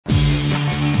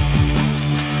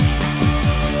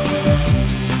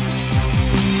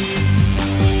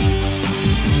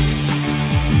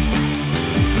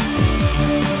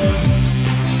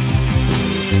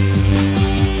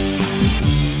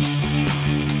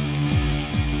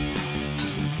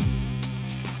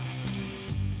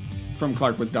from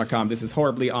clarkwoods.com. This is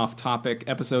Horribly Off Topic,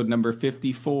 episode number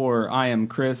 54. I am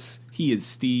Chris. He is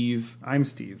Steve. I'm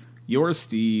Steve. You're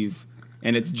Steve.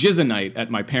 And it's Jizza night at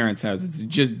my parents' house. It's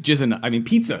Jizza night. I mean,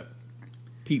 pizza.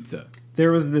 Pizza.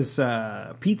 There was this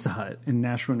Pizza Hut in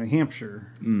Nashua, New Hampshire.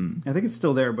 I think it's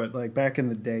still there, but like back in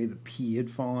the day, the P had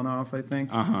fallen off, I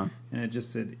think. Uh-huh. And it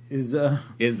just said,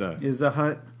 Izza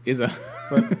Hut.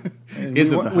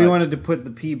 But we wanted to put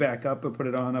the P back up, but put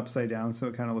it on upside down, so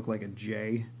it kind of looked like a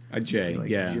J. A J, like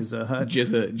yeah. Jizza Hut.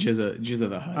 Jizza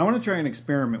the Hut. I want to try an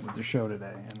experiment with the show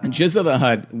today. And Jizza the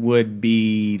Hut would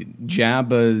be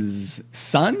Jabba's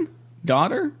son?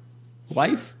 Daughter?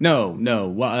 Wife? No.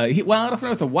 Well, I don't know if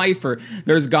it's a wife or...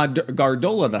 There's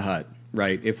Gardola the Hut,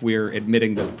 right? If we're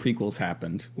admitting that the prequels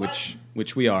happened, which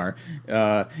we are.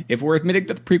 If we're admitting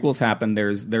that the prequels happened,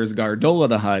 there's Gardola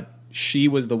the Hut. She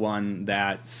was the one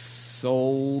that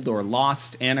sold or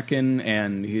lost Anakin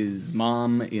and his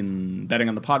mom in betting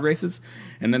on the pod races.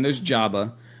 And then there's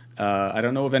Jabba. I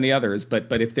don't know of any others,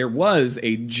 but if there was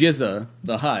a Jizza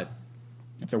the Hut,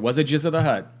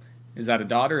 is that a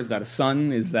daughter? Is that a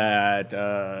son? Is that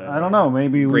I don't know.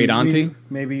 Maybe great auntie?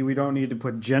 Maybe we don't need to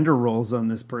put gender roles on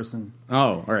this person. Oh,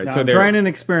 all right. Now, so I'm trying an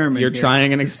experiment. You're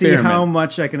trying an experiment. See how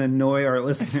much I can annoy our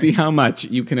listeners. See how much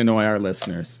you can annoy our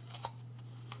listeners.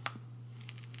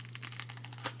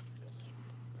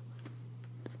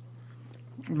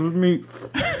 This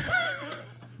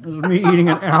is me eating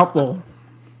an apple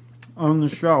on the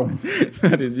show.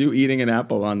 That is you eating an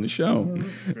apple on the show.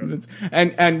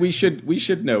 And we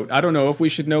should note, I don't know if we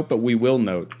should note, but we will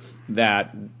note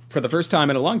that for the first time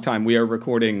in a long time, we are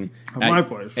recording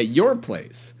at your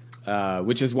place,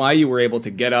 which is why you were able to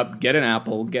get up, get an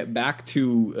apple, get back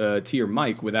to your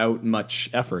mic without much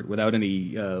effort, without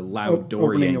any loud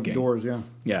door opening yanking. Of doors, yeah.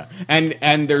 Yeah,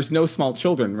 and there's no small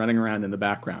children running around in the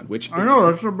background, which I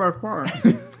know that's the best part.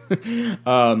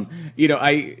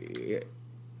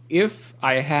 If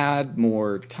I had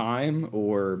more time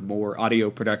or more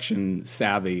audio production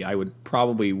savvy, I would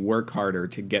probably work harder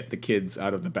to get the kids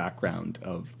out of the background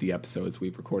of the episodes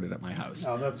we've recorded at my house.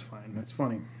 Oh, that's fine. That's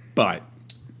funny. But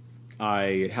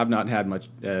I have not had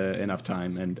enough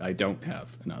time, and I don't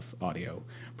have enough audio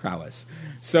prowess.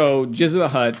 So, Jizza the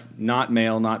Hut, not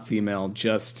male, not female,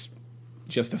 just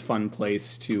a fun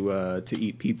place to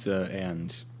eat pizza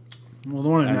and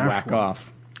whack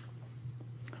off.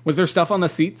 Was there stuff on the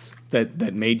seats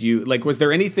that made you like? Was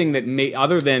there anything that made,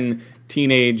 other than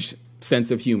teenage sense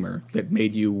of humor, that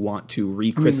made you want to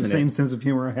rechristen the same sense of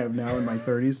humor I have now in my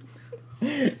 30s.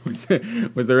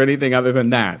 Was there anything other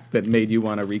than that made you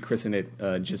want to rechristen it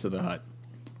Jizza the Hut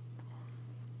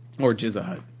or Jizza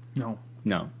Hut?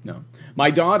 No. My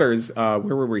daughters, where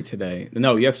were we today?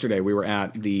 No, yesterday we were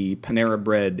at the Panera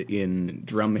Bread in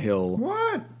Drumhill.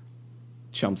 What?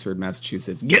 Chelmsford,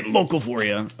 Massachusetts. Getting local for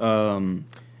you.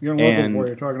 You're local for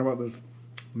you. Talking about this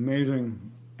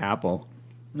amazing apple.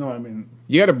 No, I mean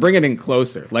you got to bring it in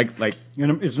closer. Like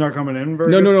it's not coming in very.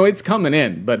 No, it's coming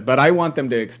in. But I want them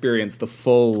to experience the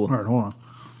full. All right, hold on.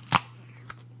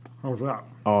 How was that?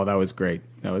 Oh, that was great.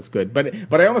 That was good.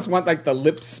 But I almost want like the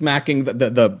lip smacking.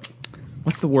 The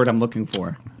what's the word I'm looking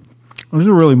for? This is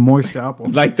a really moist apple.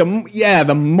 Like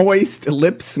the moist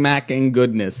lip smacking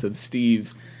goodness of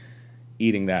Steve.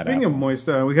 Eating that Speaking apple. of moist,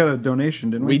 we got a donation,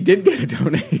 didn't we? We did get a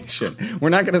donation. We're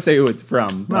not going to say who it's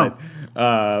from, but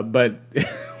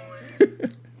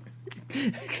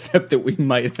except that we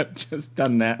might have just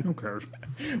done that. Who cares?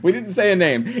 We didn't say a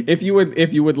name. If you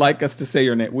would like us to say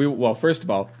your name, first of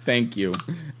all, thank you,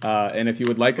 and if you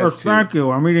would like us to, thank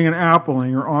you. I'm eating an apple in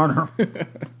your honor.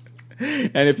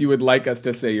 And if you would like us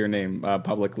to say your name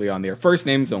publicly on the air, first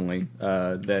names only,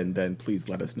 then please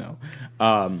let us know.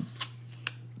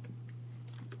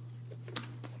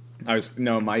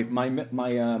 My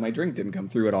drink didn't come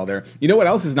through at all there. You know what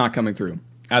else is not coming through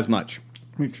as much?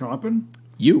 Me chomping?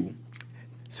 You.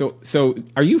 So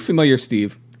are you familiar,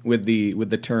 Steve, with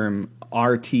the term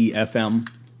RTFM?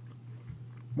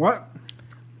 What?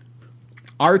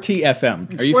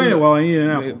 RTFM. Explain it while I eat an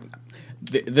apple.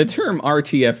 The term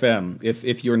RTFM,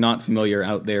 if you're not familiar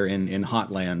out there in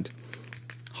Hotlanda?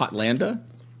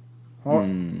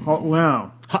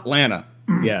 Hotlanta.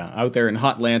 Yeah, out there in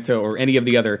Hotlanta or any of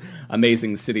the other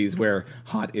amazing cities where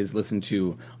Hot is listened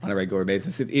to on a regular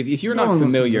basis. If you're not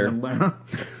familiar... Do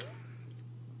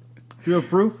you have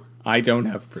proof? I don't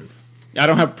have proof. I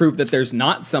don't have proof that there's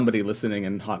not somebody listening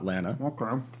in Hotlanta.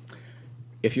 Okay.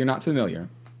 If you're not familiar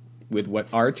with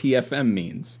what RTFM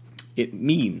means, it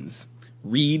means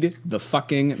read the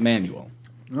fucking manual.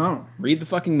 Oh. Read the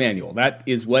fucking manual. That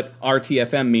is what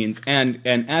RTFM means. And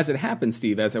as it happened,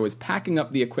 Steve, as I was packing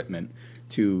up the equipment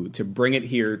to bring it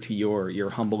here to your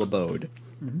humble abode,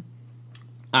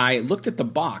 I looked at the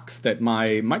box that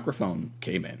my microphone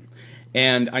came in,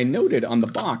 and I noted on the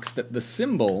box that the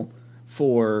symbol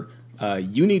for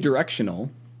unidirectional,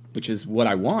 which is what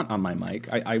I want on my mic,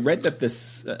 I read that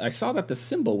I saw that the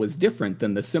symbol was different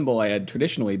than the symbol I had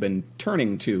traditionally been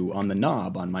turning to on the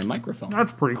knob on my microphone.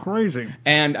 That's pretty crazy.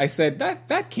 And I said,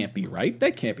 that can't be right.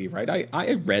 That can't be right.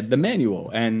 I read the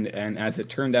manual, and as it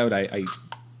turned out, I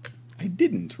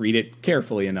didn't read it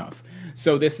carefully enough.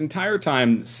 So this entire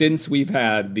time since we've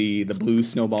had the blue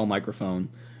snowball microphone,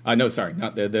 no, sorry,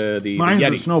 not the Mine's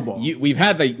Yeti. the snowball. We've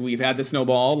had the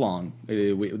snowball all along.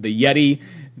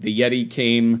 The Yeti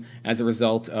came as a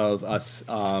result of us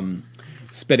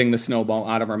spitting the snowball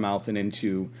out of our mouth and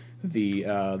into the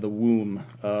womb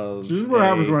of. This is what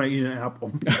happens when I eat an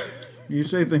apple. You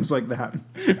say things like that.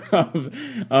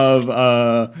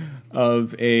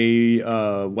 of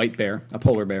a white bear, a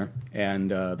polar bear, and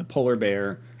the polar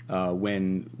bear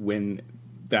when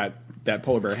that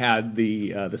polar bear had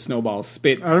the snowball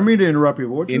spit. I don't mean to interrupt you,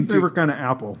 but what's your favorite kind of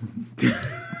apple?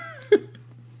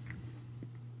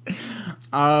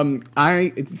 So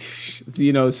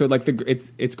like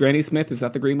it's Granny Smith. Is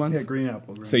that the green ones? Yeah, green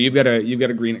apple. So you've got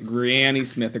a Granny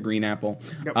Smith, a green apple.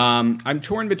 Yep. I'm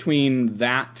torn between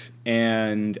that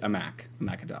and a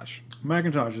Macintosh.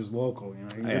 Macintosh is local, you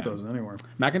can get those anywhere.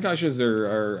 Macintoshes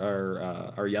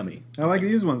are yummy. I like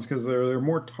these ones because they're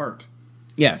more tart.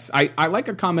 Yes, I like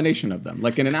a combination of them.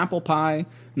 Like in an apple pie,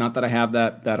 not that I have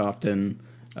that often.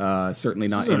 Certainly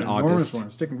not in August. Enormous one.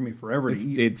 It's taking me forever to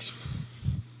eat.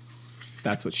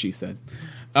 That's what she said.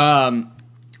 Read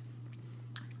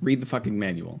the fucking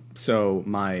manual. So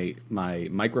my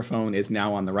microphone is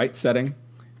now on the right setting.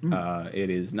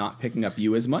 It is not picking up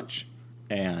you as much,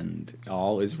 and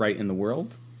all is right in the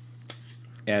world.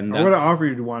 And I would have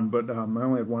offered you one, but I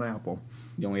only had one apple.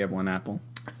 You only have one apple?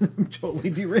 I'm totally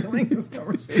derailing this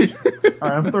conversation. All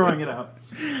right, I'm throwing it out.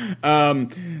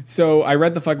 So I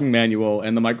read the fucking manual,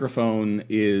 and the microphone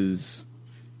is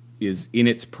in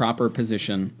its proper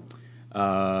position.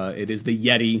 It is the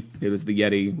Yeti. It was the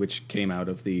Yeti which came out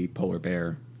of the polar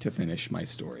bear to finish my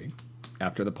story.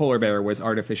 After the polar bear was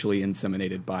artificially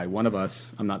inseminated by one of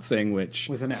us, I'm not saying which,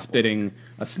 with an apple, spitting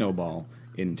a snowball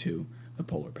into the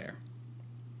polar bear.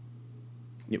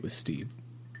 It was Steve.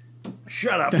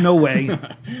 Shut up. No way.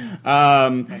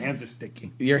 My hands are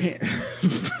sticky. Your hand.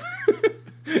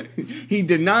 He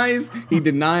denies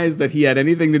that he had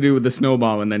anything to do with the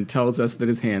snowball, and then tells us that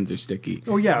his hands are sticky.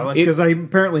 Oh yeah, because I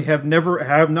apparently have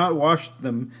not washed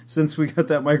them since we got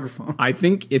that microphone. I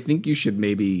think you should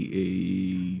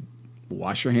maybe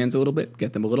wash your hands a little bit,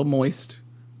 get them a little moist.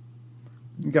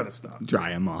 You got to stop.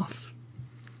 Dry them off.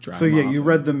 You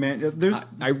read the manual.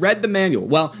 I read the manual.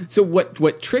 Well, so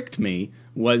what tricked me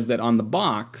was that on the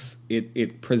box,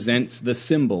 it presents the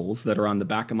symbols that are on the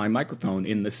back of my microphone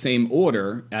in the same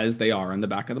order as they are on the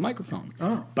back of the microphone.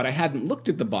 Oh. But I hadn't looked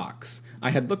at the box. I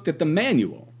had looked at the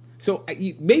manual. So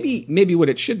maybe what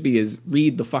it should be is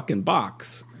read the fucking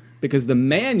box, because the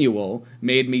manual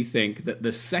made me think that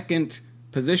the second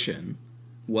position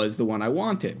was the one I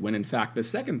wanted, when in fact the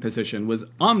second position was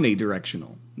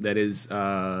omnidirectional. That is,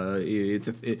 it's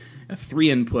a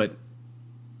 3-input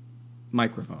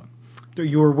microphone.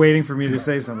 You were waiting for me to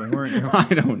say something, weren't you?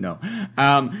 I don't know.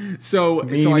 So I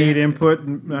need input.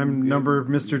 I'm number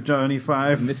Mr. Johnny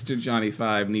 5. Mr. Johnny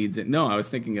 5 needs it. No, I was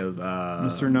thinking of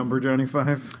Mr. Number Johnny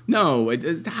 5. No,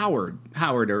 it's Howard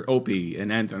or Opie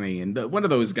and Anthony and one of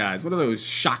those guys, one of those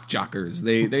shock jockers.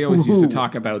 They always used to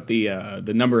talk about the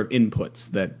number of inputs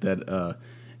that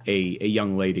a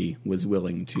young lady was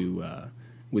willing to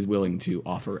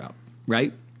offer up.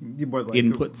 Right. What, like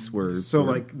inputs were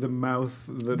like the mouth,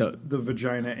 the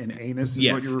vagina, and anus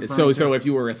is what you're referring to? So if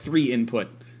you were a 3-input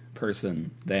person,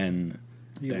 then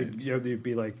you'd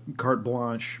be like carte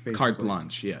blanche, basically. Carte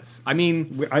blanche, yes. I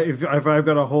mean, if I've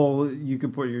got a hole, you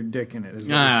could put your dick in it. Is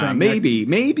what you're saying. Maybe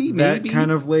that kind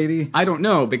of lady. I don't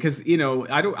know, because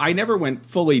I never went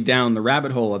fully down the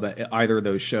rabbit hole of either of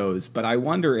those shows, but I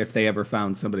wonder if they ever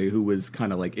found somebody who was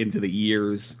kind of like into the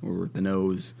ears or the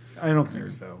nose. I don't think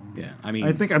so. Yeah, I mean,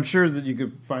 I'm sure that you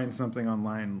could find something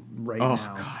online now.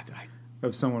 Oh God,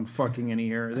 of someone fucking an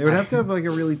ear. They would have to have like a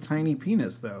really tiny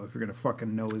penis though, if you're gonna fuck a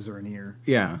nose or an ear.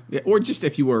 Yeah, or just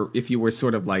if you were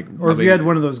sort of like, or if you had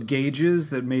one of those gauges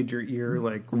that made your ear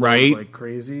like right, like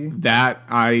crazy. That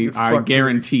I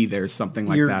guarantee there's something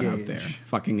like that gauge out there.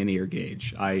 Fucking an ear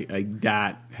gauge. I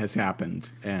that has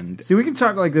happened. And see, we can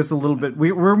talk like this a little bit.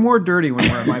 We're more dirty when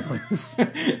we're at my place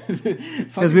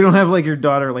because we don't have like your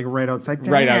daughter like right outside.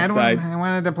 Right outside. I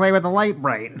wanted to play with the light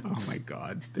bright. Oh my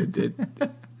God.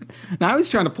 Now I was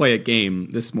trying to play a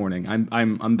game this morning.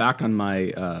 I'm back on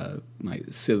my my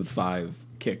Civ 5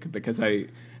 kick because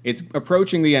it's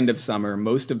approaching the end of summer.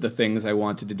 Most of the things I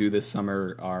wanted to do this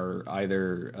summer are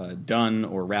either done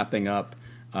or wrapping up.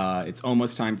 It's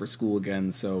almost time for school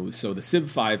again, so the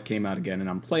Civ 5 came out again, and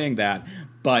I'm playing that.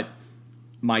 But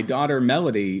my daughter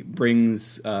Melody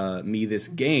brings me this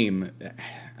game,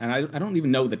 and I don't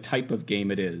even know the type of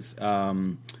game it is.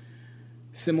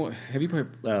 Similar, have you played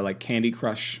like Candy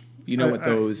Crush? You know what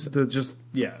those? The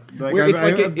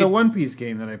One Piece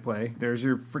game that I play. There's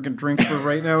your freaking drink for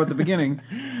right now at the beginning.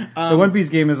 The One Piece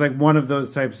game is like one of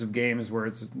those types of games where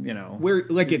it's where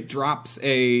like it drops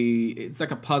it's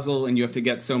like a puzzle and you have to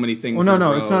get so many things. Well,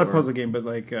 no, it's not a puzzle game, but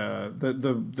like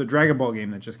the Dragon Ball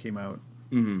game that just came out.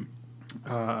 Mm-hmm.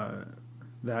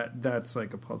 That's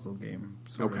like a puzzle game.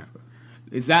 Sort of.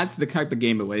 Is that the type of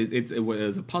game it was? It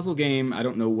was a puzzle game. I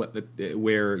don't know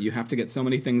where you have to get so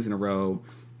many things in a row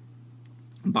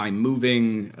by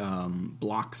moving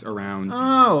blocks around.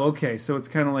 Oh, okay. So it's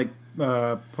kind of like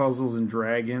Puzzles and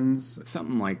Dragons.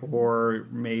 Something like... Or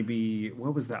maybe...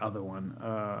 What was the other one?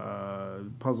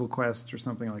 Puzzle Quest or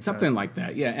something like that. Something like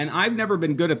that, yeah. And I've never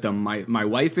been good at them. My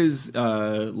wife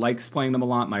likes playing them a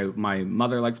lot. My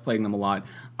mother likes playing them a lot.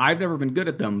 I've never been good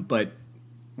at them, but...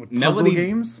 Puzzle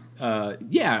games?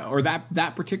 Yeah, or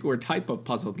that particular type of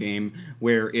puzzle game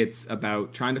where it's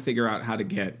about trying to figure out how to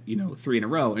get 3 in a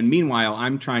row, and meanwhile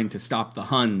I'm trying to stop the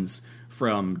Huns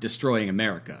from destroying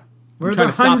America. What are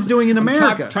the Huns doing in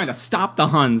America? I'm trying to stop the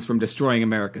Huns from destroying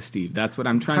America, Steve. That's what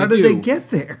I'm trying to do. How did they get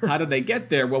there? How did they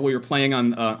get there? Well, we were playing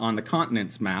on the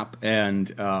continents map,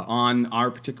 and on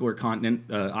our particular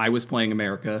continent, I was playing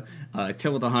America.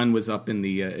 Attila the Hun was up in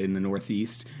the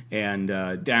northeast, and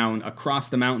down across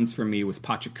the mountains from me was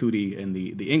Pachacuti and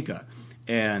the Inca.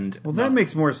 And that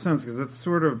makes more sense because it's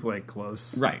sort of like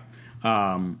close, right?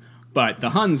 But the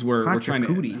Huns were trying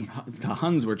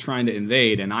to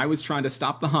invade, and I was trying to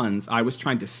stop the Huns. I was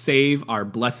trying to save our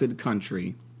blessed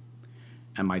country,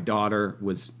 and my daughter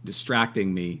was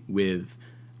distracting me with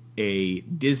a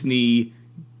Disney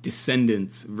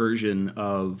Descendants version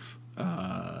of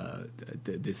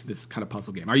this kind of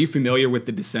puzzle game. Are you familiar with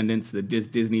the Descendants, the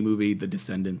Disney movie, The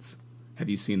Descendants? Have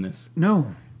you seen this?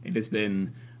 No. It has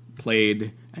been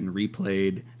played and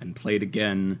replayed and played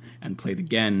again and played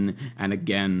again and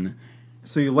again.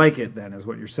 So you like it then, is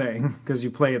what you're saying, because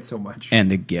you play it so much.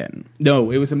 And again.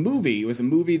 No, it was a movie. It was a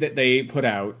movie that they put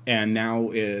out, and now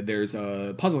there's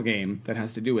a puzzle game that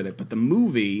has to do with it. But the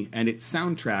movie and its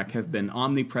soundtrack have been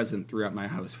omnipresent throughout my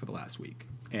house for the last week.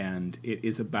 And it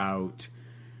is about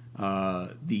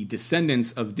the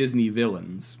descendants of Disney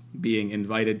villains being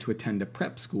invited to attend a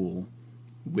prep school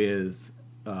with...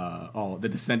 all the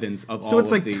descendants of all. So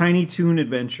it's like Tiny Toon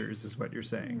Adventures, is what you're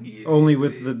saying. Only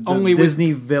with the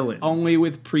Disney villains. Only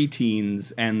with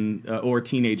preteens and or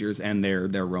teenagers and their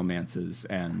romances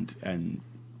and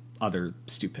other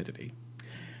stupidity.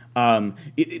 A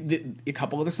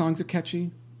couple of the songs are catchy.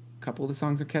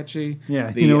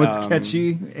 Yeah, you know what's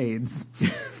catchy? AIDS.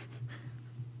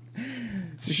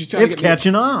 So she's trying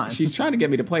catching on. She's trying to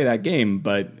get me to play that game,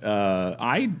 but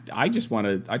I just want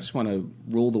to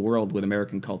rule the world with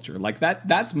American culture. Like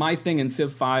that's my thing in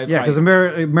Civ 5. Yeah, because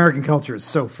American culture is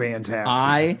so fantastic.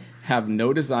 I have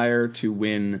no desire to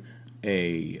win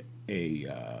I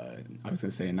was going to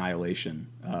say annihilation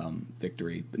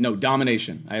victory, but no,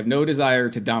 domination. I have no desire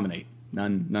to dominate.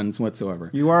 None whatsoever.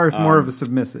 You are more of a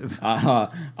submissive.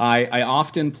 I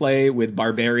often play with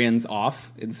barbarians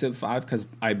off in Civ 5 because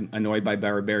I'm annoyed by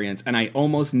barbarians, and I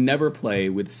almost never play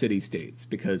with city-states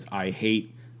because I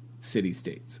hate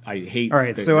city-states. I hate... All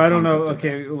right, so I don't know.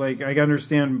 Okay, like, I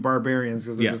understand barbarians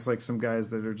because they're just like some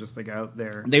guys that are just like out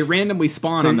there. They randomly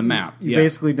spawn on the map. You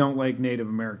basically don't like Native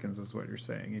Americans is what you're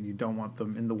saying, and you don't want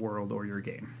them in the world or your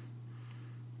game.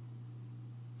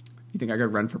 You think I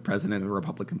could run for president of the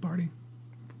Republican Party?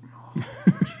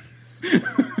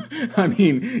 I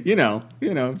mean,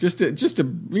 just to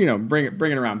bring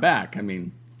it around back. I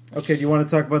mean, okay. Do you want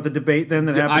to talk about the debate then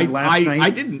that happened last night? I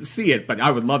didn't see it, but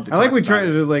I would love to. I like we try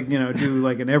to do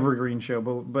like an evergreen show,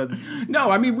 but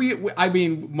no. I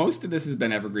mean, most of this has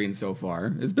been evergreen so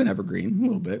far. It's been evergreen a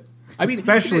little bit. I mean,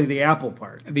 especially the Apple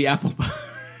part. The Apple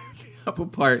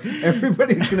part.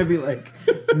 Everybody's going to be like,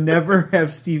 never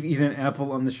have Steve eat an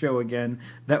apple on the show again.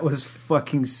 That was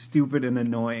fucking stupid and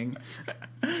annoying.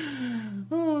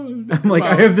 I'm like,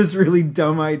 I have this really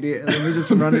dumb idea. Let me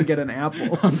just run and get an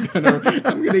apple. I'm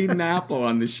gonna eat an apple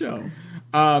on the show.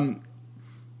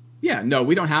 Yeah, no,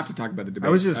 we don't have to talk about the debate.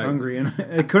 I was just hungry, and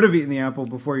I could have eaten the apple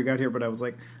before you got here, but I was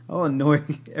like, I'll annoy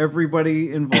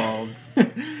everybody involved.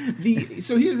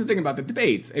 So here's the thing about the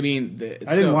debates. I mean,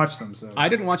 I didn't watch them, so I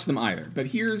didn't watch them either. But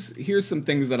here's some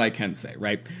things that I can say.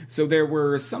 Right. So there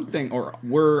were something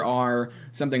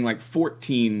like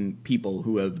 14 people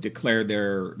who have declared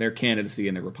their candidacy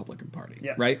in the Republican Party.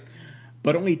 Yeah. Right.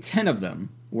 But only 10 of them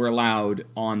were allowed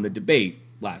on the debate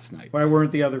last night. Why weren't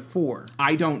the other 4?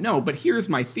 I don't know, but here's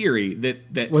my theory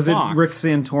that was Fox, it Rick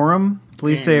Santorum?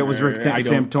 Please say it was Rick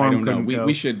Santorum. I don't know.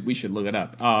 We should look it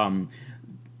up.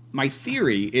 My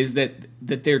theory is that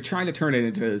they're trying to turn it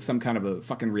into some kind of a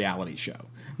fucking reality show,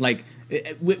 like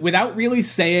without really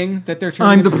saying that they're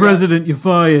turning. I'm the president. You're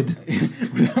fired.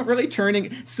 Without really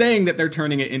saying that they're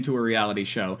turning it into a reality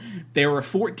show. There were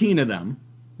 14 of them,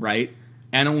 right,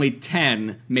 and only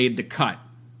 10 made the cut.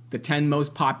 The 10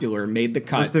 most popular made the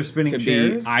cut. Was there spinning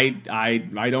chairs? I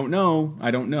don't know. I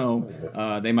don't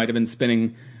know. They might have been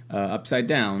spinning upside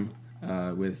down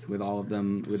with all of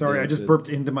them. Sorry, I just burped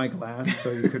into my glass,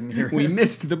 so you couldn't hear it. We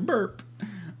missed the burp.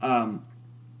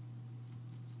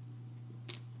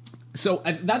 So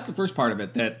that's the first part of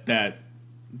it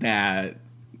that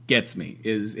gets me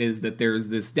is that there's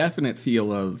this definite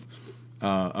feel of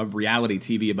reality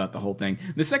TV about the whole thing.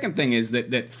 The second thing is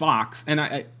that Fox, and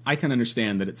I can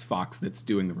understand that it's Fox that's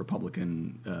doing the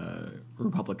Republican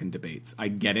debates. I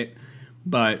get it,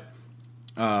 but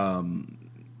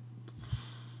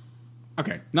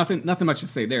okay, nothing much to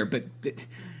say there. But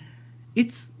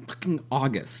it's fucking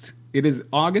August. It is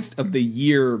August of the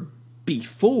year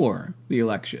before the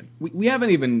election. We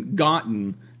haven't even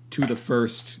gotten to the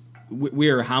first.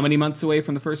 We're how many months away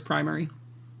from the first primary?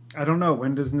 I don't know.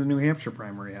 When does the New Hampshire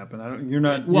primary happen? You're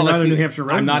not a New Hampshire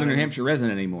resident. I'm not a New Hampshire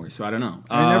resident anymore, so I don't know.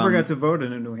 I never got to vote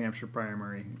in a New Hampshire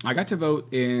primary. I got to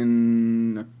vote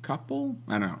in a couple.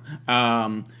 I don't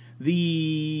know.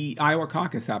 The Iowa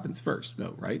caucus happens first,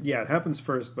 though, right? Yeah, it happens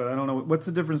first, but I don't know. What's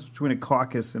the difference between a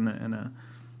caucus and a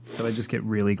did I just get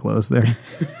really close there?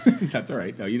 That's all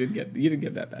right. No, you didn't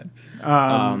get that bad.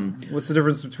 What's the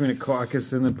difference between a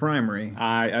caucus and a primary?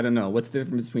 I don't know. What's the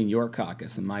difference between your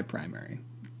caucus and my primary?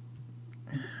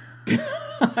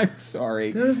 I'm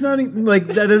sorry. That's not even, that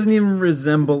doesn't even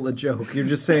resemble a joke. You're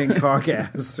just saying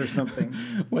cock-ass or something.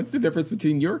 What's the difference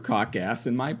between your cock-ass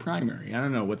and my primary? I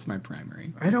don't know. What's my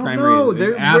primary? I don't know.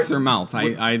 Is ass or mouth?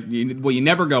 You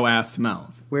never go ass to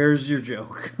mouth. Where's your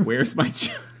joke? Where's my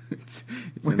joke?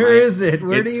 Where is it?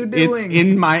 What are you doing? It's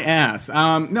in my ass.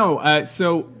 No.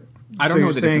 So I don't know.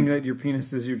 You're saying that your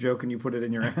penis is your joke and you put it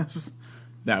in your ass?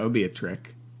 That would be a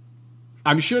trick.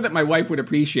 I'm sure that my wife would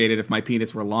appreciate it if my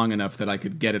penis were long enough that I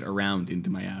could get it around into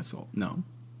my asshole. No.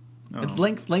 Oh.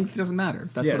 Length doesn't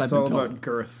matter. That's what I've been told. It's all about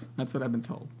girth. That's what I've been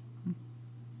told.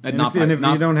 And if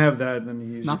you don't have that, then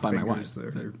you use not your by fingers my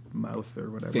wife. or mouth or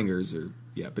whatever. Fingers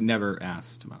but never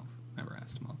ass to mouth. Never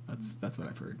ass to mouth. That's what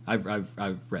I've heard.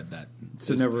 I've read that.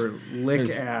 So never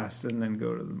lick ass and then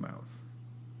go to the mouth.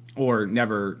 Or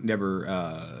never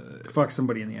fuck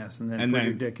somebody in the ass and then put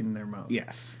your dick in their mouth.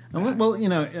 Yes. Well,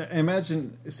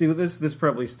 imagine. See, this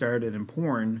probably started in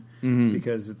porn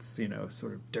because it's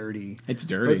sort of dirty. It's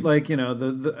dirty. But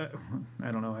the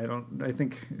I don't know. I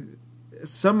think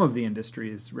some of the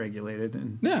industry is regulated,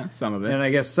 and some of it. And I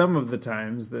guess some of the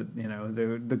times that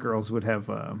the girls would have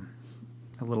a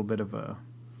little bit of a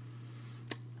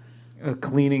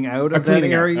cleaning out of that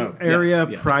area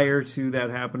yes. prior to that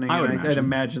happening. I'd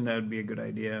imagine that would be a good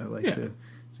idea, to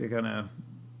kind of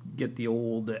get the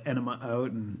old enema out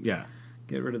and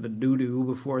get rid of the doo-doo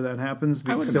before that happens,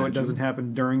 so it doesn't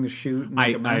happen during the shoot. And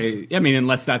I mean,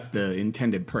 unless that's the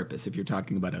intended purpose. If you're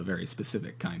talking about a very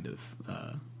specific kind of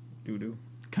doo-doo,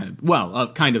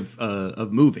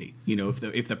 of movie,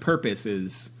 if the purpose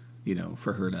is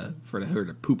for her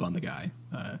to poop on the guy,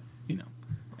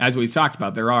 as we've talked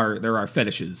about, there are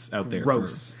fetishes out there for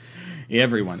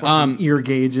everyone. Ear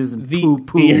gauges and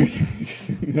poo-poo.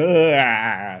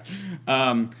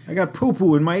 I got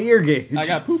poo-poo in my ear gauge. I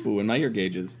got poo-poo in my ear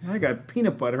gauges. I got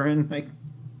peanut butter in my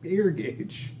ear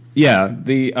gauge. Yeah,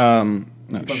 keep on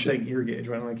saying ear gauge.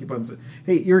 Why don't I keep on saying,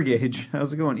 hey, ear gauge,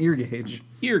 how's it going? Ear gauge.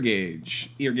 Ear gauge.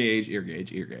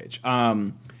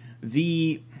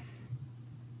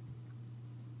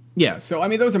 Yeah, so I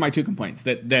mean, those are my two complaints.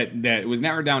 That it was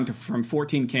narrowed down from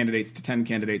 14 candidates to 10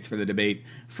 candidates for the debate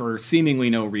for seemingly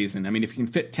no reason. I mean, if you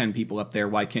can fit 10 people up there,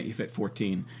 why can't you fit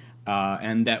 14?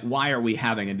 And that why are we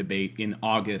having a debate in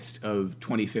August of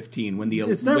 2015 when the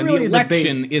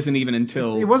election isn't even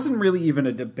until it wasn't really even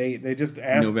a debate. They just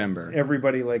asked November.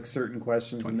 Everybody certain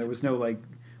questions, and there was no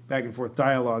back and forth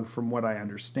dialogue, from what I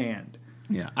understand.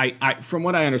 Yeah, I from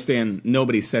what I understand,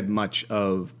 nobody said much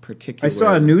of particular. I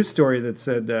saw a news story that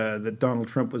said that Donald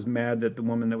Trump was mad that the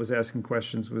woman that was asking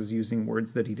questions was using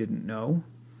words that he didn't know.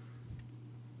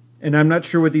 And I'm not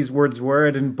sure what these words were.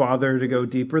 I didn't bother to go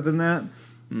deeper than that.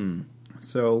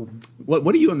 So,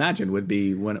 what do you imagine would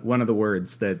be one of the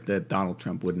words that Donald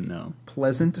Trump wouldn't know?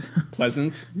 Pleasant.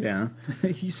 Pleasant, yeah.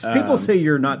 People say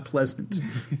you're not pleasant.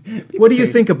 What do you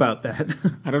think about that?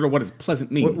 I don't know what does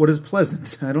pleasant mean. What is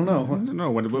pleasant? I don't know. I don't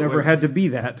know. Never had to be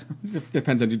that. It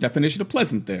depends on your definition of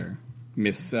pleasant there,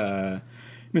 Miss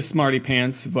Smarty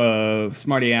Pants,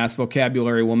 smarty ass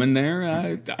vocabulary woman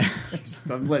there.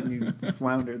 I'm letting you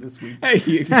flounder this week. Hey,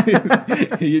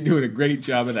 you're doing a great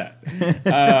job of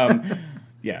that.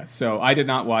 Yeah, so I did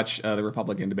not watch the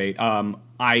Republican debate.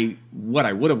 What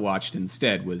I would have watched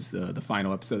instead was the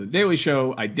final episode of The Daily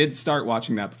Show. I did start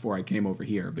watching that before I came over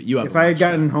here, but you have. If I had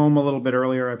gotten home a little bit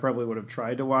earlier, I probably would have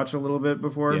tried to watch a little bit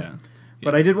before. Yeah.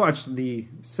 But I did watch the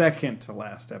second to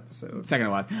last episode. Second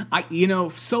to last.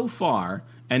 So far,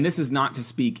 and this is not to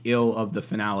speak ill of the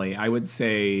finale, I would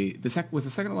say was the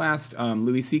second to last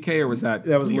Louis C.K. or was that?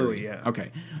 That was Leary? Louis, yeah.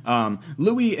 Okay.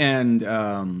 Louis and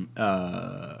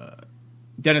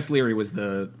Dennis Leary was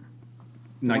the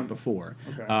night before.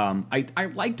 Okay. I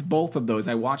liked both of those.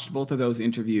 I watched both of those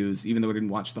interviews, even though I didn't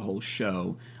watch the whole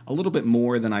show, a little bit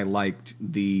more than I liked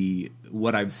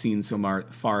what I've seen so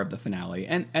far of the finale.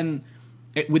 And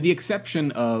with the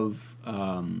exception of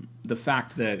the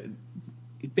fact that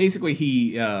basically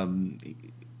he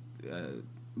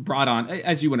brought on,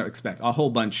 as you would expect, a whole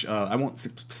bunch. I won't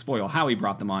spoil how he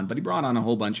brought them on, but he brought on a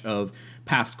whole bunch of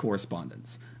past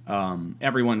correspondents.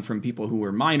 Everyone from people who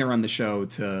were minor on the show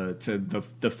to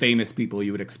the famous people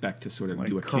you would expect to sort of like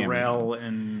do a cameo.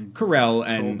 Carell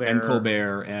and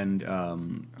Colbert and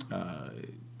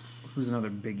who's another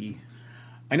biggie?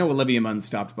 I know Olivia Munn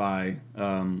stopped by.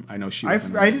 I know she. I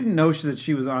didn't know that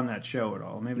she was on that show at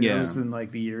all. Maybe that was in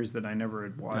like the years that I never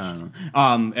had watched.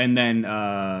 And then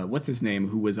what's his name?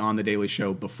 Who was on the Daily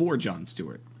Show before Jon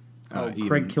Stewart?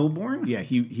 Craig Kilborn? Yeah,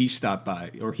 he stopped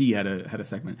by, or he had a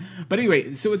segment. But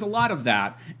anyway, so it was a lot of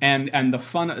that, and the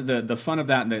fun of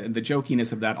that, and the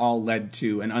jokiness of that, all led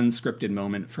to an unscripted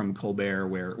moment from Colbert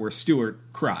where Stewart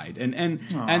cried,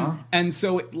 and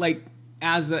so like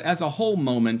as a whole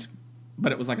moment.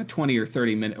 But it was like a 20 or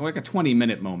 30 minute, or like a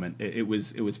 20-minute moment. It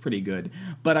was pretty good.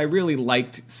 But I really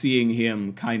liked seeing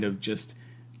him kind of just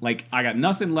like, I got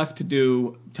nothing left to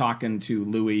do talking to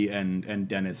Louis and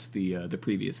Dennis the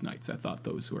previous nights. I thought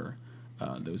those were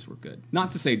good.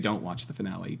 Not to say don't watch the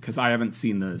finale, because I haven't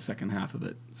seen the second half of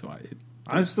it. So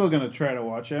I'm still going to try to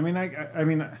watch it. I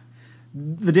mean,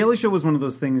 The Daily Show was one of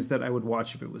those things that I would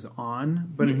watch if it was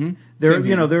on, but I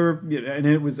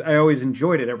always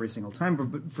enjoyed it every single time.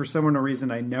 But for some reason,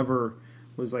 I never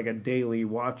was like a daily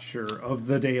watcher of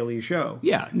The Daily Show.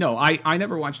 Yeah, no, I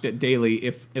never watched it daily.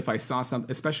 If I saw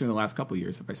something, especially in the last couple of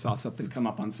years, if I saw something come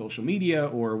up on social media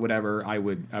or whatever, I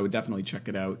would definitely check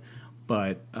it out.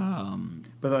 But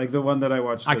like the one that I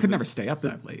watched, I could never stay up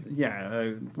that late.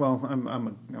 Yeah, well,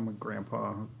 I'm a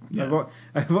grandpa. Yeah.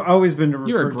 I've always been referred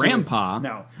to. You're a grandpa.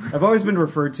 No, I've always been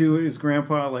referred to as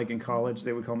grandpa. Like in college,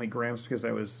 they would call me Gramps because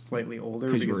I was slightly older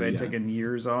because I'd taken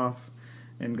years off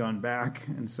and gone back,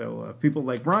 and so people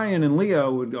like Brian and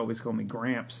Leo would always call me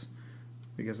Gramps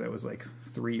because I was like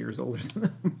 3 years older than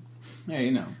them.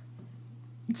 Yeah,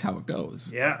 it's how it goes.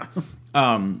 Yeah.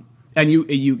 And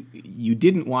you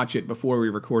didn't watch it before we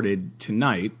recorded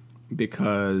tonight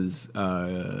because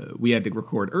we had to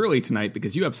record early tonight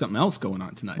because you have something else going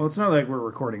on tonight. Well, it's not like we're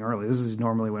recording early. This is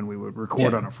normally when we would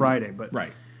record on a Friday, but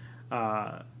right.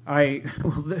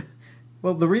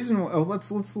 The reason.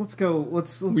 Let's go.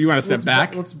 Let's. You want to step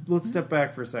back? Let's step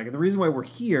back for a second. The reason why we're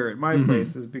here at my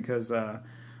place is because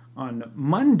on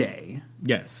Monday.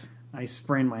 Yes. I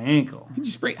sprained my ankle. You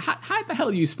spray? How the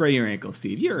hell do you spray your ankle,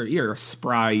 Steve? You're a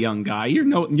spry young guy. You're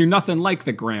nothing like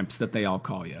the Gramps that they all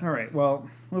call you. All right. Well,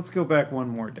 let's go back one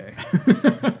more day.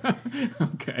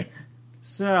 Okay.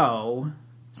 So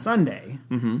Sunday,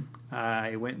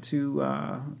 I went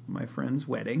to my friend's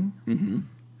wedding.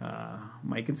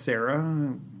 Mike and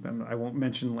Sarah. I won't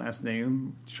mention last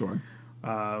name. Sure.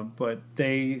 But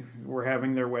they were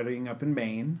having their wedding up in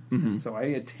Maine, and so I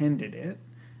attended it.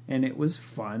 And it was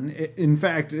fun. In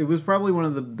fact, it was probably one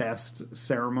of the best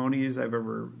ceremonies I've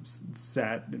ever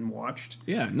sat and watched.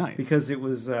 Yeah, nice. Because it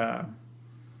was, I'm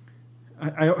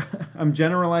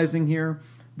generalizing here,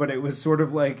 but it was sort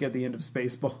of like at the end of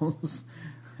Spaceballs.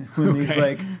 When he's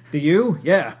like, do you?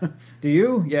 Yeah. Do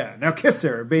you? Yeah. Now kiss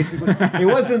her, basically. It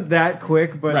wasn't that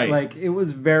quick, but like it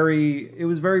was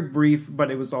very brief,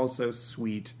 but it was also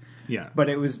sweet. Yeah. But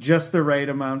it was just the right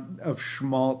amount of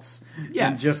schmaltz. Yes.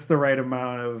 And just the right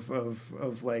amount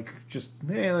of like, just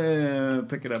pick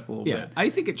it up a little bit. I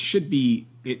think it should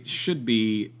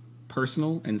be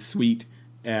personal and sweet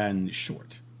and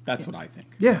short. That's what I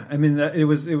think. Yeah, I mean it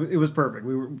was perfect.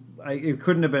 It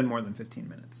couldn't have been more than 15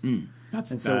 minutes.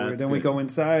 We go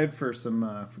inside for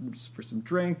some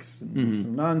drinks and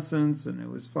some nonsense, and it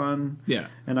was fun. Yeah,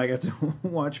 and I got to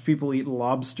watch people eat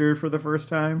lobster for the first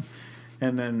time,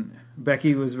 and then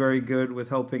Becky was very good with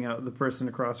helping out the person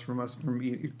across from us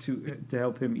to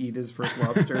help him eat his first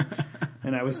lobster,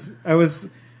 and I was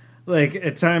like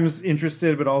at times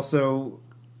interested, but also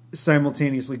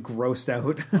simultaneously grossed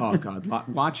out. Oh God,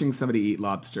 watching somebody eat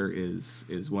lobster is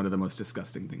one of the most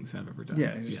disgusting things I've ever done.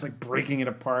 Yeah, just like breaking it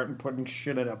apart and putting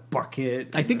shit in a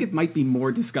bucket. I think it might be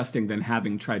more disgusting than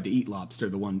having tried to eat lobster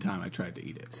the one time I tried to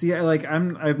eat it. See,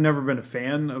 I've never been a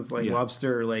fan of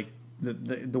lobster, like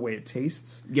the way it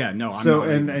tastes. Yeah, no, I'm not.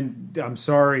 And I'm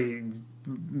sorry,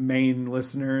 Maine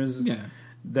listeners. Yeah.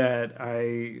 That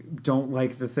I don't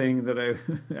like the thing that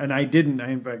I didn't.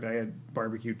 In fact, I had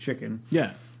barbecue chicken.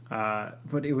 Yeah.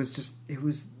 But it was just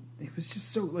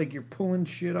so like you're pulling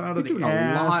shit out of the doing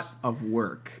ass. A lot of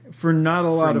work for not a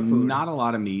lot of food, not a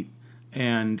lot of meat,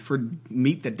 and for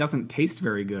meat that doesn't taste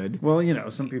very good.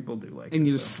 Well, some people do like, and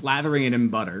you're slathering it in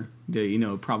butter,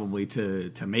 probably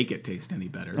to make it taste any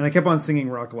better. And I kept on singing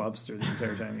Rock Lobster the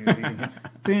entire time he was eating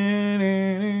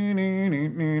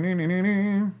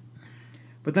it.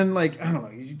 But then, like, I don't know,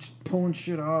 you're just pulling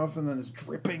shit off, and then it's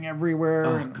dripping everywhere.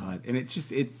 Oh God! And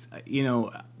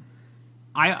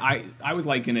I was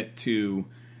liking it to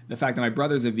the fact that my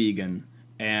brother's a vegan,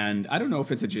 and I don't know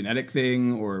if it's a genetic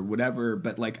thing or whatever,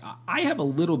 but like I have a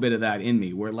little bit of that in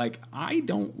me where like I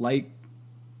don't like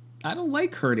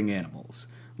hurting animals.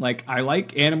 Like I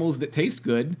like animals that taste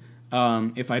good.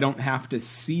 If I don't have to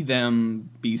see them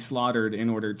be slaughtered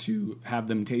in order to have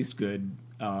them taste good,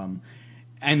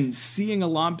 and seeing a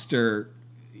lobster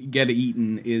get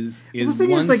eaten is the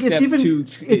thing one is, like, step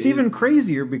it's even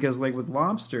crazier because, like, with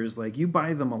lobsters, like, you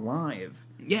buy them alive.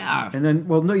 Yeah. And then,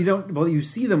 well, no, you don't. Well, you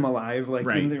see them alive, like,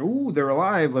 right. They're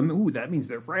alive. That means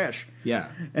they're fresh. Yeah.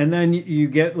 And then you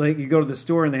get, like, you go to the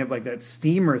store and they have, like, that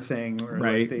steamer thing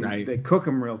where they cook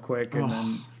them real quick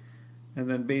and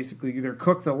then basically they're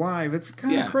cooked alive. It's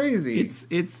kind of crazy. It's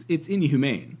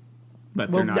inhumane. But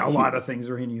they're not a lot of things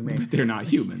are inhumane. But they're not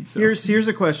human. So. Here's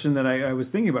a question that I was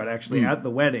thinking about actually at the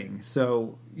wedding.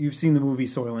 So you've seen the movie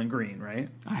Soylent Green, right?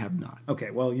 I have not.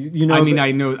 Okay, well you know. I mean,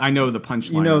 I know the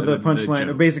punchline. You know the punchline.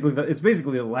 It's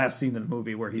basically the last scene of the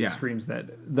movie where he screams that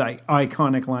the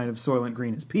iconic line of Soylent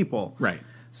Green is people. Right.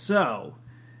 So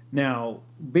now,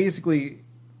 basically,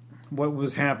 what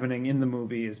was happening in the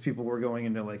movie is people were going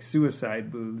into like suicide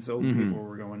booths. Old people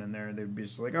were going in there, and they'd be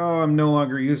just like, "Oh, I'm no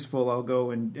longer useful. I'll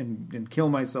go and kill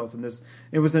myself." And this,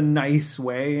 it was a nice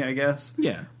way, I guess.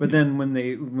 Yeah. But then when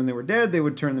they were dead, they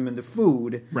would turn them into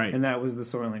food. Right. And that was the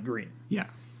Soylent Green. Yeah.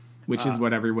 Which is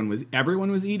what everyone was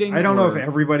eating. I don't know if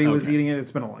everybody was eating it.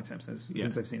 It's been a long time since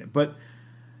I've seen it. But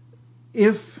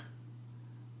if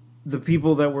the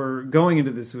people that were going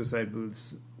into the suicide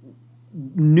booths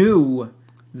knew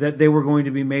that they were going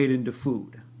to be made into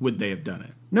food, would they have done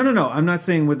it? No. I'm not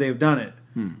saying would they have done it.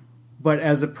 But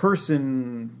as a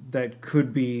person that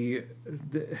could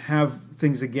have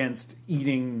things against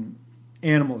eating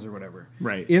animals or whatever,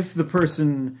 right? If the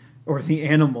person or the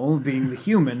animal, being the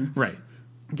human, right,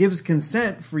 gives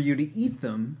consent for you to eat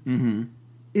them,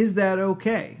 is that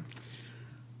okay?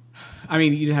 I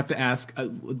mean, you'd have to ask.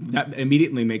 That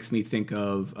immediately makes me think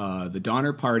of the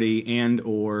Donner Party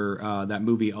or that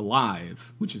movie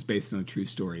Alive, which is based on a true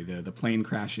story. The plane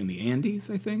crash in the Andes,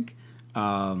 I think.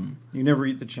 You never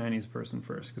eat the Chinese person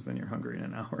first, because then you're hungry in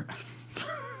an hour.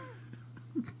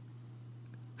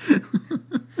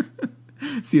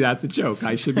 See, that's the joke.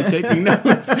 I should be taking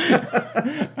notes.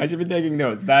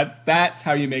 That's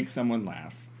how you make someone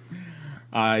laugh.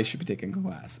 I should be taking a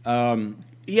class. I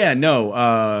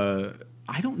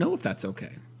don't know if that's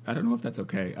okay.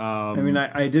 I mean,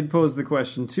 I did pose the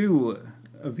question to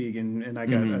a vegan, and I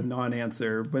got a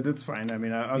non-answer, but it's fine. I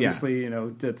mean, obviously,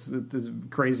 it's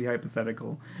crazy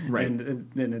hypothetical, right? And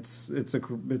it's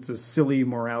a silly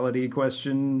morality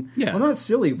question. Yeah, well, not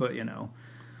silly, but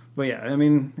but yeah, I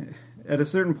mean, at a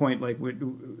certain point, like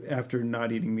after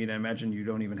not eating meat, I imagine you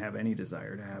don't even have any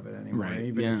desire to have it anymore. Right.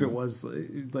 Even if it was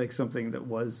like something that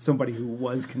was somebody who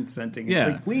was consenting. It's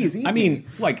like, please eat. I mean,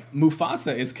 like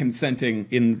Mufasa is consenting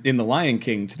in The Lion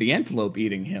King to the antelope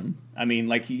eating him. I mean,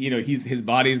 like his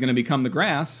body is going to become the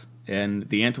grass, and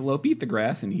the antelope eat the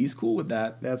grass, and he's cool with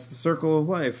that. That's the circle of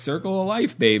life. Circle of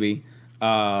life, baby.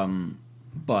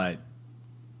 But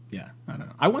Yeah, I don't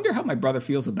know. I wonder how my brother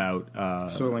feels about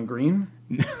Soylent Green.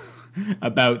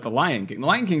 about The Lion King. The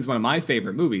Lion King is one of my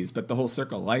favorite movies, but the whole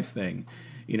Circle of Life thing,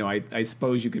 you know, I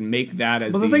suppose you can make that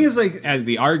as the thing is, like, as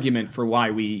the argument for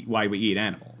why we eat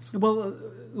animals. Well,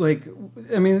 like,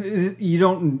 I mean, you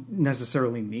don't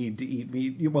necessarily need to eat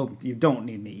meat. Well, you don't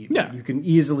need to eat meat. Yeah. You can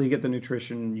easily get the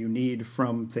nutrition you need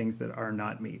from things that are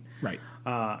not meat. Right.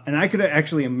 And I could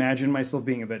actually imagine myself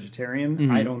being a vegetarian.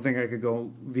 Mm-hmm. I don't think I could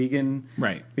go vegan.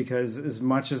 Right. Because as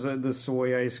much as the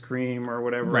soy ice cream or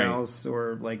whatever else,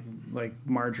 or like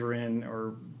margarine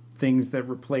or things that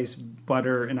replace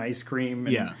butter and ice cream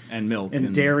and milk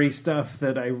and dairy stuff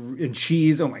and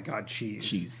cheese. Oh my god,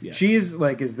 cheese. Yeah. Cheese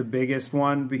is the biggest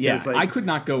one because I could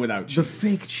not go without cheese. The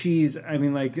fake cheese. I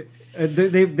mean,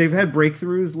 they've had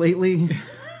breakthroughs lately,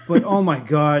 but oh my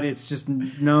god, it's just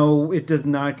it does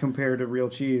not compare to real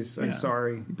cheese. I'm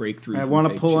sorry. Breakthroughs. I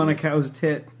want to pull on a cow's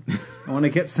tit. I want to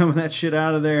get some of that shit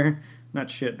out of there. Not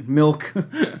shit, milk.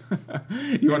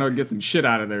 You want to get some shit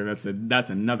out of there. That's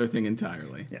another thing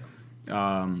entirely. Yeah.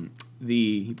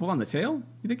 You pull on the tail?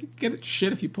 You think you could get it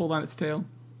shit if you pulled on its tail?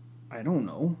 I don't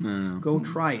know. Go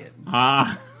try it.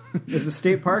 There's a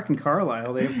state park in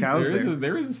Carlisle. They have cows there.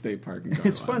 There is a state park in Carlisle.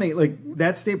 It's funny, like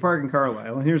that state park in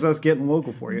Carlisle, and here's us getting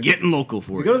local for you. You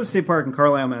go to the state park in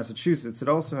Carlisle, Massachusetts. It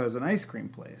also has an ice cream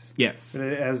place. Yes. But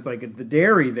it has like the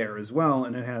dairy there as well,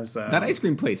 and it has that ice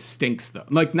cream place stinks though.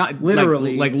 Like not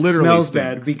literally, like literally smells stinks.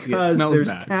 bad because there's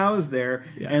cows there,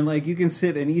 and like you can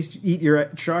sit and eat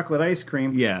your chocolate ice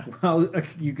cream. Yeah. While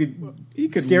you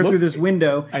could stare through this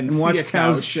window and watch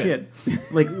cows shit,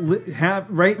 like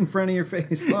right in front of your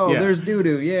face. Oh, there's doo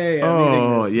doo. Yay! I'm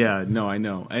eating this. Yeah, no, I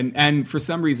know, and for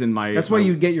some reason that's why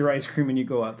you get your ice cream and you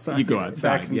go outside. You go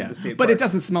outside, back the state but park. it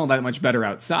doesn't smell that much better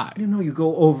outside. You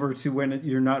go over to when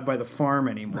you're not by the farm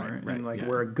anymore, right, and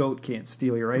where a goat can't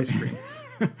steal your ice cream.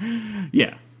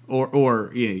 Yeah, or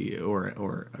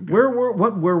a goat.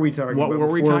 What were we talking about? What were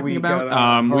we talking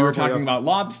about? We were talking about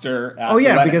lobster.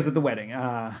 Because of the wedding.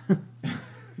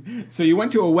 So you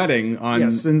went to a wedding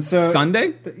on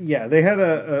Sunday? They had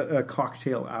a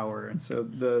cocktail hour, and so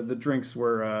the drinks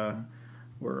were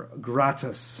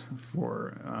gratis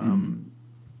for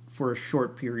a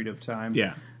short period of time.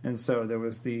 Yeah, and so there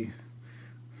was the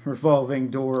revolving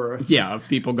door. Of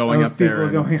people going up there,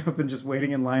 going up and just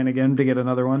waiting in line again to get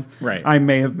another one. Right. I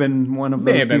may have been one of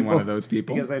those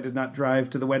people because I did not drive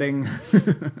to the wedding.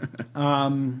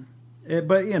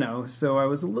 But so I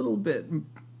was a little bit.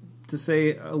 To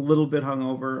say a little bit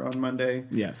hungover on Monday,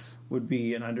 would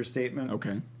be an understatement.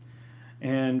 Okay,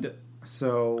 and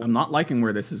so I'm not liking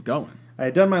where this is going. I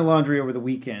had done my laundry over the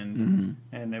weekend,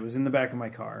 and it was in the back of my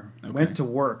car. Okay. Went to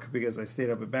work because I stayed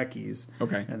up at Becky's.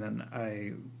 Okay, and then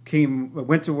I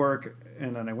went to work,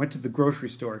 and then I went to the grocery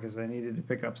store because I needed to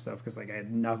pick up stuff because I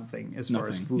had nothing as far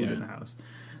as food in the house.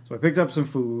 So I picked up some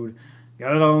food,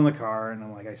 got it all in the car, and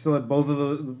I'm like, I still had both of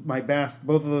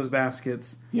those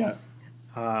baskets. Yeah.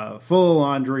 Full of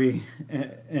laundry,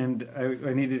 and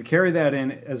I needed to carry that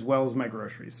in as well as my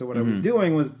groceries. So what I was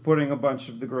doing was putting a bunch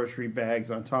of the grocery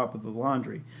bags on top of the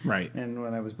laundry. Right. And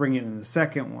when I was bringing in the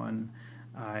second one,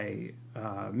 I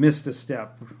missed a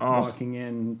step walking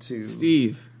into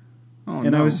Steve. Oh,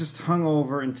 and I was just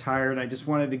hungover and tired. I just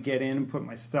wanted to get in and put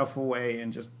my stuff away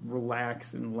and just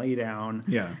relax and lay down.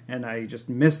 Yeah. And I just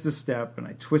missed a step and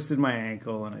I twisted my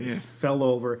ankle and I fell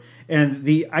over. And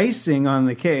the icing on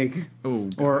the cake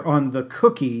or on the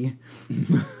cookie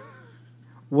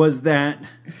was that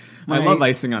I love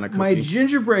icing on a cookie. My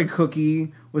gingerbread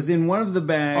cookie was in one of the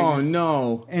bags. Oh,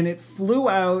 no. And it flew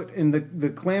out and the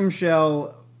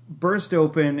clamshell burst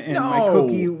open and my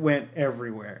cookie went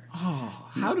everywhere. Oh,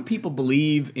 how do people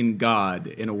believe in God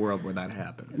in a world where that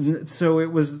happens? So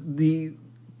it was the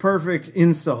perfect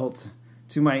insult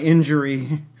to my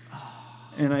injury.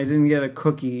 And I didn't get a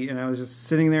cookie, and I was just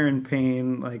sitting there in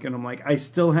pain, and I'm like, I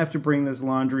still have to bring this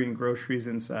laundry and groceries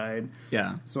inside.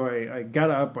 Yeah. So I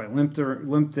got up, I limped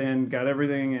in, got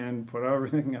everything in, put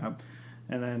everything up,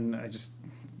 and then I just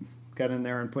got in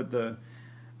there and put the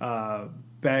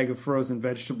bag of frozen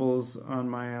vegetables on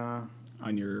my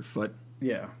on your foot.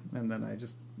 Yeah, and then I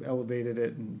just elevated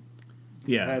it and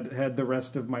had the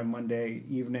rest of my Monday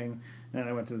evening, and then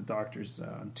I went to the doctor's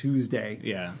on Tuesday.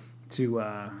 Yeah. To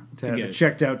have it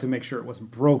checked out to make sure it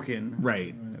wasn't broken.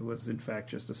 Right. And it was, in fact,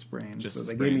 just a sprain. So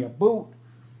they gave me a boot.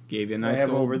 Gave you a nice I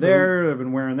have over there. I've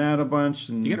been wearing that a bunch.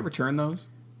 And you got to return those?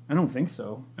 I don't think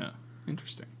so. Yeah.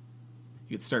 Interesting.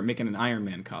 You could start making an Iron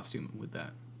Man costume with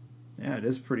that. Yeah, it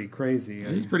is pretty crazy.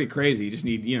 It is pretty crazy. You just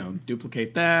need,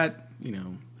 duplicate that,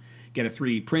 get a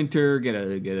 3D printer, get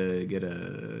a,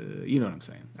 you know what I'm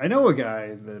saying. I know a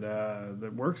guy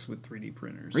that works with 3D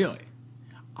printers. Really?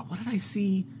 what did I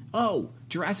see? Oh,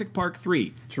 Jurassic Park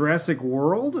 3. Jurassic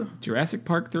World? Jurassic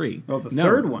Park 3. Oh, the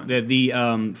third one.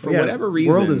 For whatever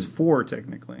reason... World is 4,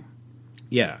 technically.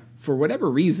 Yeah. For whatever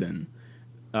reason,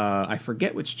 I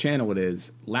forget which channel it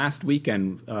is, last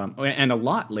weekend, and a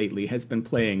lot lately, has been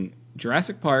playing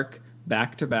Jurassic Park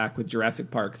back-to-back with Jurassic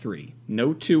Park 3.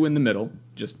 No 2 in the middle,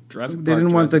 just Jurassic Park. They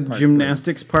didn't want the Park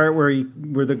gymnastics 3. Part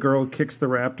where the girl kicks the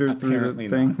raptor Apparently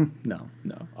through the thing? Not.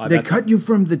 No. They cut you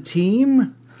from the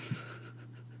team?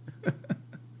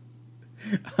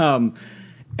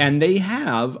 And they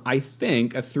have, I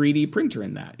think, a 3D printer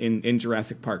in that, in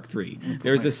Jurassic Park 3.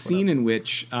 There's a scene in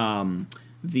which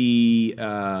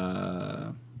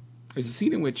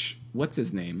what's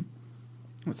his name?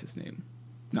 Not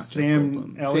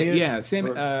Sam Elliott? Sam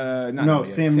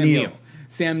Neill.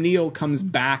 Sam Neill comes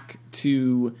back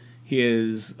to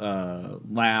his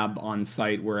lab on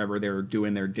site wherever they're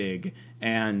doing their dig,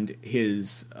 and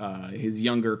his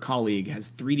younger colleague has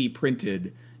 3D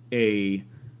printed a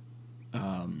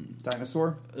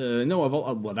dinosaur?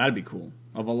 Well, that'd be cool.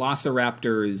 A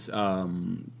Velociraptor's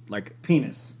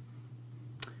penis.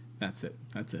 That's it.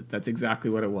 That's exactly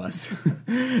what it was.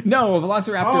 No, a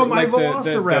Velociraptor. Oh, my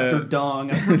Velociraptor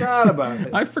dong! I forgot about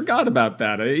it. I forgot about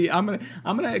that. I'm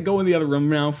gonna go in the other room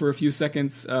now for a few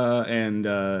seconds, and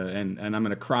I'm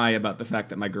gonna cry about the fact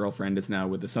that my girlfriend is now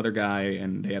with this other guy,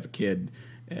 and they have a kid.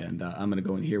 And I'm going to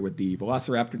go in here with the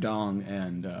Velociraptor dong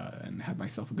and have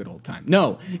myself a good old time.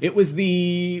 No, it was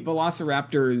the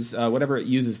Velociraptor's whatever it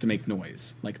uses to make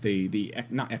noise, like the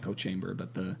not echo chamber,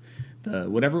 but the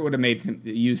whatever it would have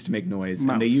used to make noise.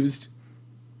 Mouth. And they used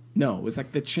it was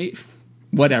like the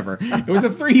whatever. It was a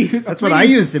 3D. That's what I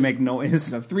used to make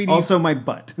noise. A 3D. Also my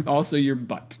butt. Also your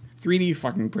butt. 3D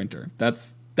fucking printer.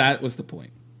 That was the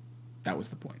point. That was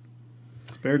the point.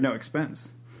 Spared no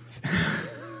expense.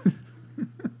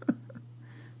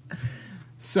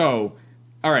 So,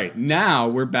 all right, now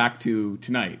we're back to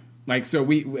tonight. Like, so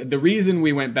the reason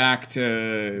we went back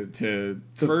to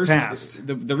first past.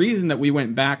 The reason that we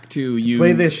went back to you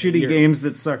play the shitty games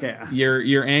that suck ass.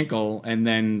 Your ankle and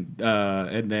then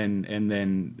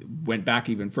went back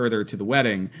even further to the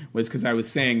wedding was because I was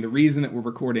saying the reason that we're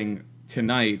recording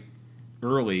tonight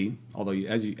early, although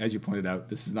as you pointed out,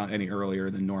 this is not any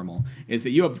earlier than normal, is that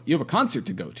you have a concert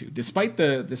to go to. Despite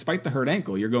the hurt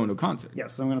ankle, you're going to a concert.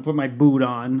 Yes, I'm going to put my boot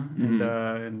on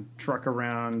and truck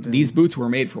around. These boots were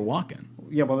made for walking.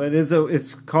 Yeah, well,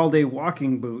 it's called a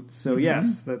walking boot. So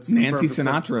yes, that's the Nancy purpose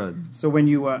Sinatra. So when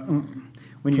you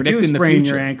do sprain the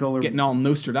future, your ankle, getting all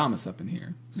Nostradamus up in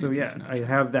here. So Nancy yeah, Sinatra. I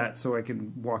have that so I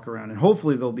can walk around, and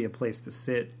hopefully there'll be a place to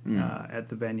sit at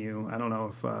the venue. I don't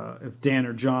know if Dan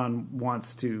or John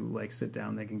wants to sit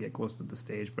down, they can get close to the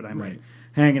stage, but I might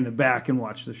hang in the back and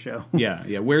watch the show.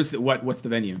 Yeah. What's the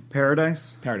venue?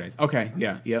 Paradise. Okay.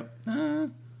 Yeah. Yep.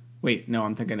 Wait, no,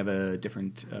 I'm thinking of a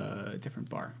different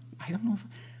bar. I don't know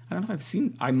if I've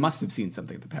seen. I must have seen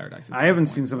something at the Paradise. I haven't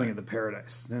seen something at the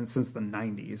Paradise since the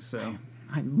 90s. So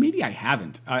maybe I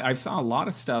haven't. I saw a lot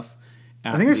of stuff.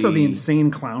 I think I saw the Insane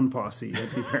Clown Posse at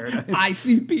the Paradise.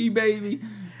 ICP, baby.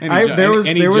 There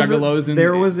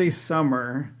was a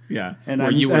summer. Yeah, and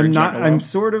I'm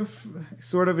sort of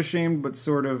ashamed, but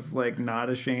sort of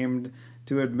not ashamed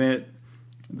to admit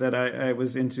that I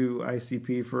was into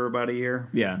ICP for about a year.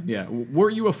 Yeah.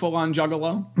 Were you a full-on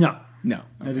juggalo? No. Okay.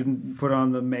 I didn't put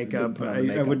on the makeup.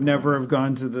 I would never have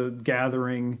gone to the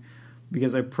gathering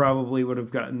because I probably would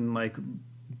have gotten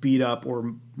beat up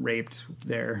or raped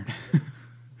there.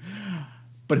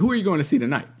 But who are you going to see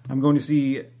tonight? I'm going to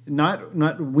see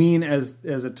not Ween as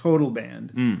a total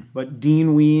band, but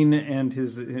Dean Ween and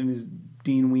his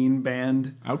Dean Ween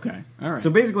band. Okay, all right. So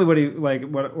basically,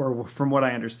 from what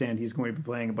I understand, he's going to be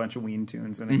playing a bunch of Ween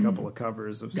tunes and a couple of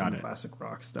covers of some classic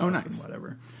rock stuff. Oh, nice. And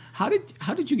whatever. How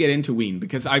did you get into Ween?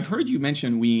 Because I've heard you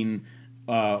mention Ween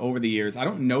over the years. I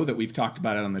don't know that we've talked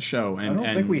about it on the show. And, I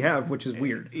don't think we have, which is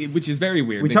weird. Which is very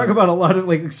weird. We talk about a lot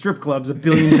of strip clubs a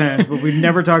billion times, but we've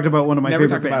never talked about one of my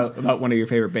favorite bands. About one of your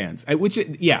favorite bands. I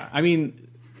mean,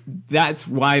 that's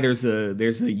why there's a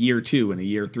year 2 and a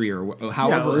year 3 or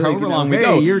however long we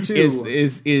go. Year 2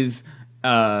 is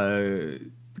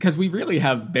because we really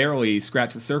have barely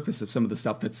scratched the surface of some of the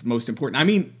stuff that's most important. I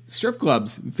mean, strip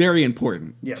clubs, very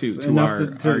important to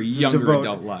our younger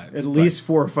adult lives. At least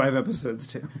 4 or 5 episodes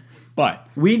too. But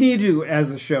we need to,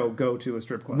 as a show, go to a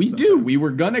strip club. We do. We were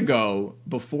gonna go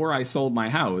before I sold my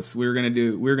house. We were gonna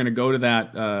go to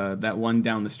that one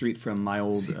down the street from my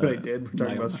old. See what I did? We're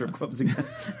talking about strip clubs again.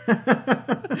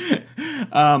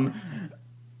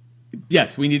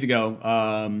 Yes, we need to go.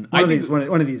 One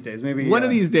of these days, maybe. One of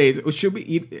these days, should we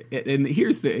eat? And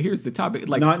here's the topic.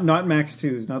 Like not Max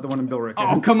 2's, not the one in Billerica.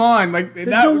 Oh, come on! Like there's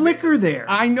no liquor there.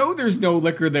 I know there's no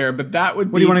liquor there, but that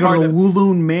would. What do you want to go to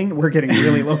Wulun Ming? We're getting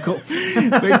really local.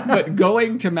 but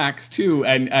going to Max 2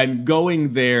 and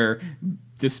going there,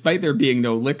 despite there being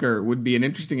no liquor, would be an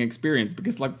interesting experience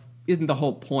because like. Isn't the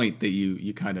whole point that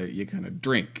you kind of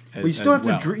drink? Well, you still have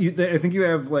to drink. I think you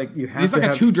have like you have. It's like a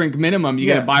 2-drink minimum. You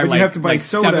got to buy like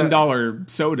 $7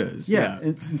 sodas. Yeah,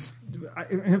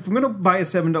 if I'm going to buy a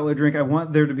 $7 drink, I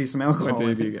want there to be some alcohol.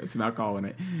 Some alcohol in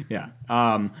it. Yeah.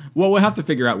 Well, we'll have to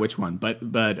figure out which one, but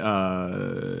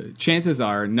chances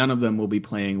are none of them will be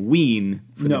playing Ween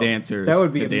for the dancers. That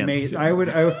would be amazing. I would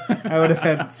have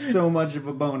had so much of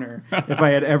a boner if I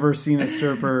had ever seen a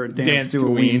stripper dance to a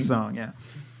Ween song. Yeah.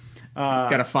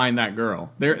 Got to find that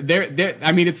girl. They're.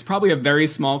 I mean, it's probably a very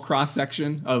small cross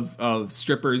section of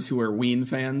strippers who are Ween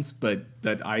fans, but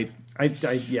that I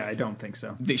don't think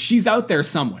so. She's out there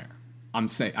somewhere. I'm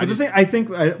saying. I think.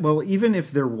 Well, even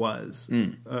if there was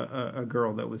a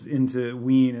girl that was into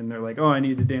Ween, and they're like, "Oh, I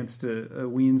need to dance to a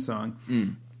Ween song."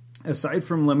 Aside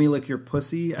from "Let Me Lick Your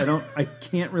Pussy," I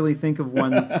can't really think of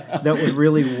one that would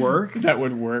really work. That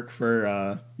would work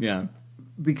for yeah.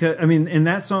 Because I mean, and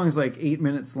that song is like 8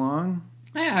 minutes long.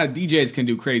 Yeah, DJs can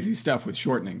do crazy stuff with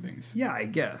shortening things. Yeah, I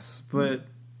guess, but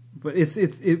but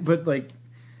like,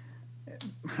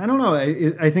 I don't know.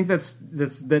 I think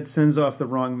that sends off the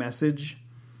wrong message.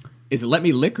 Is it "Let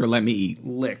me lick" or "Let me eat"?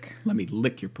 Lick. Let me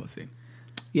lick your pussy.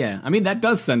 Yeah, I mean that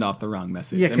does send off the wrong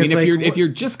message. Yeah, I mean if you're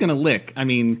just gonna lick, I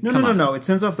mean no, it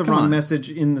sends off the wrong message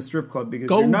in the strip club because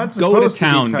you're not supposed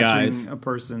to be touching a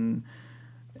person.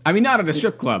 I mean, not at a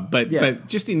strip club, but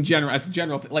just in general, as a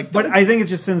general, like. But I think it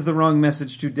just sends the wrong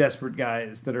message to desperate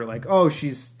guys that are like, "Oh,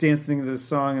 she's dancing to this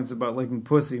song. It's about licking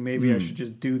pussy. Maybe I should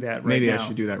just do that right now." Maybe I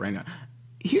should do that right now.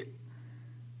 Here,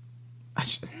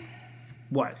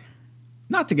 what?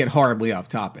 Not to get horribly off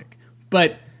topic,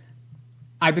 but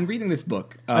I've been reading this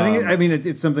book. I mean,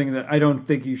 it's something that I don't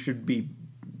think you should be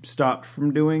stopped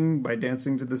from doing by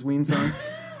dancing to this Ween song.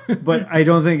 But I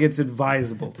don't think it's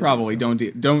advisable. Probably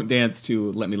don't dance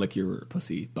to "Let Me Lick Your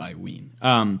Pussy" by Ween.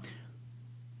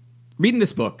 Reading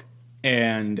this book,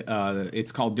 and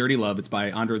it's called Dirty Love. It's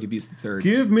by Andre Dubuis III.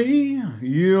 Give me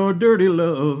your dirty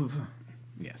love.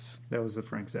 Yes, that was the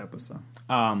Frank Zappa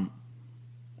song.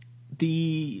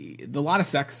 The lot of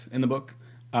sex in the book.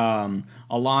 A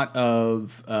lot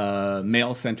of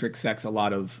male-centric sex, a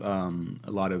lot of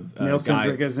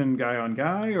male-centric as in guy on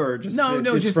guy, or just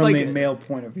just from like a male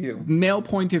point of view. Male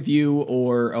point of view,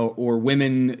 or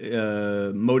women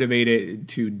motivated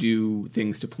to do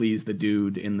things to please the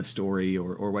dude in the story,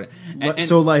 or what.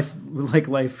 So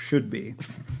life should be.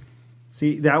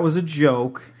 See, that was a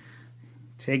joke.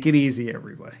 Take it easy,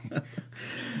 everybody.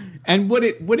 And what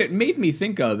it made me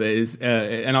think of is,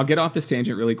 and I'll get off this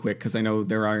tangent really quick because I know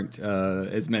there aren't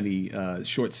as many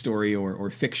short story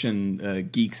or fiction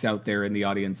geeks out there in the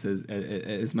audience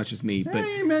as much as me. But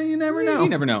hey, man, you never know. You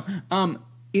never know.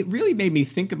 It really made me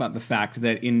think about the fact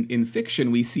that in fiction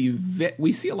we see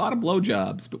a lot of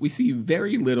blowjobs, but we see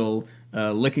very little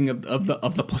licking of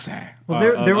the pussy.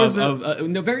 Well, there was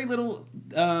very little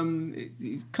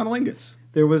cunnilingus.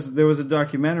 There was a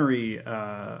documentary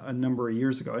a number of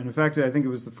years ago, and in fact, I think it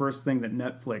was the first thing that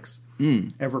Netflix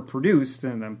ever produced.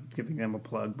 And I'm giving them a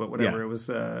plug, but whatever. Yeah. It was,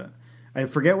 I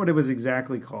forget what it was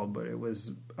exactly called, but it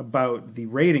was about the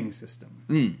rating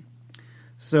system.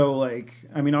 So, like,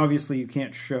 I mean, obviously, you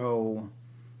can't show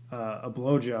a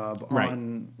blowjob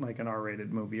on like an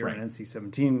R-rated movie or an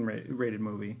NC-17 rated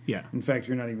movie. Yeah. In fact,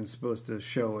 you're not even supposed to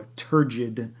show a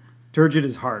turgid. Turgid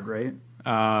is hard, right?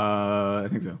 I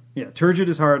think so. Yeah, turgid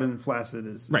is hard and flaccid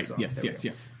is right. soft.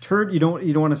 Yes. Turd, you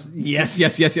don't want to. Yes. Can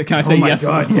I say yes?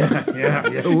 Oh my god!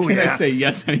 Yeah. Ooh, Can I say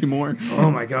yes anymore? Oh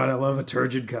my god! I love a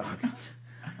turgid cock.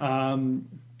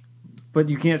 But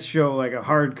you can't show like a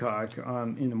hard cock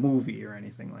in a movie or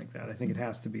anything like that. I think it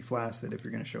has to be flaccid if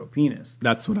you're going to show a penis.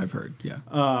 That's what I've heard. Yeah.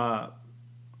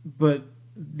 But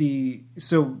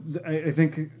I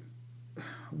think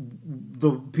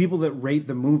the people that rate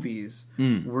the movies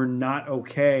were not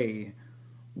okay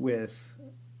with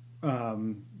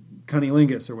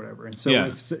cunnilingus or whatever, and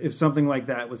so if something like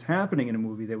that was happening in a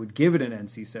movie, they would give it an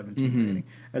NC-17 rating,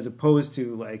 as opposed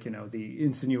to like the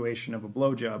insinuation of a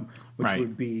blowjob,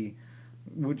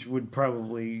 which would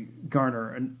probably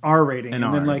garner an R rating, and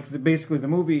then like basically the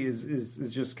movie is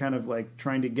just kind of like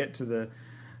trying to get to the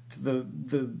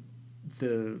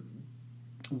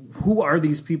who are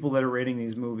these people that are rating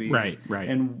these movies, right,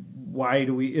 and why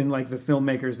do we, and like the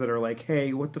filmmakers that are like,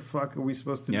 hey, what the fuck are we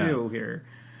supposed to do here?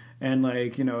 And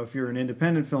like, you know, if you're an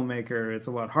independent filmmaker, it's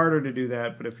a lot harder to do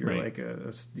that. But if you're Right. like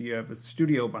you have a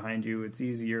studio behind you, it's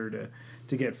easier to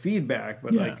get feedback.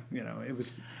 But like, you know,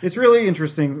 it's really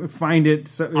interesting. Find it.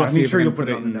 So, I mean, sure, you'll put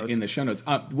it in the show notes.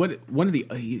 One of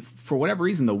the for whatever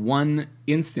reason, the one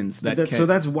instance that's I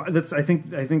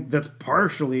think that's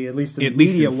partially, at least in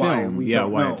media, why we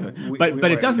don't know.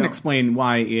 But it doesn't explain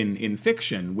why in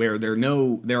fiction where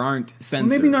there aren't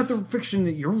censors. Maybe not the fiction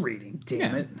that you're reading.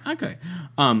 Damn it. Okay.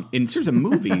 In terms of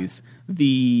movies,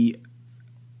 the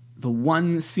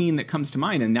one scene that comes to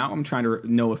mind, and now I'm trying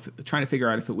to figure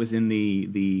out if it was in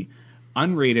the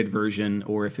unrated version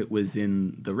or if it was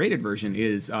in the rated version,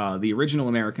 is the original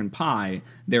American Pie.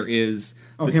 There is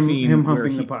the scene him where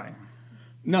humping the pie.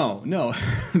 No,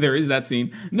 there is that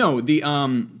scene. No, the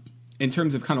in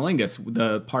terms of cunnilingus,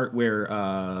 the part where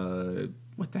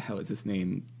what the hell is his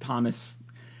name? Thomas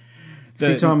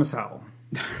Howell.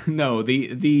 No,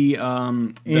 the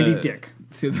Andy Dick.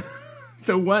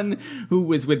 The one who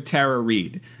was with Tara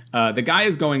Reid. The guy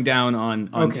is going down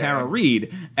on Tara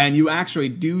Reid, and you actually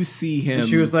do see him. And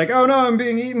she was like, "Oh no, I'm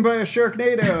being eaten by a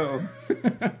Sharknado."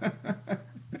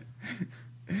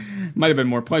 Might have been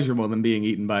more pleasurable than being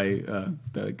eaten by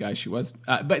the guy she was.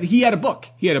 But he had a book.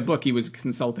 He was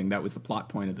consulting. That was the plot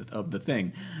point of the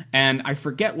thing. And I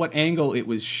forget what angle it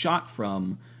was shot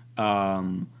from,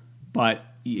 but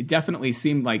it definitely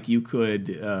seemed like you could.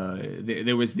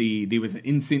 There was an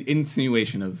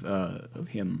insinuation of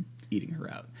him eating her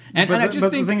out. And I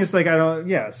just think the thing is, like, I don't.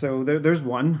 Yeah, so there's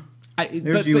one.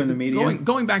 There's you in the media.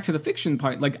 Going back to the fiction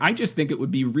part, like, I just think it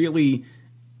would be really.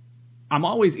 I'm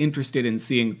always interested in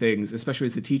seeing things, especially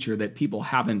as a teacher, that people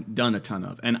haven't done a ton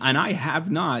of. And I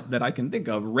have not, that I can think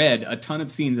of, read a ton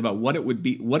of scenes about what it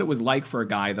was like for a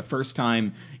guy the first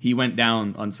time he went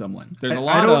down on someone. There's a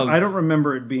lot of... I don't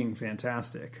remember it being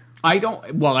fantastic. I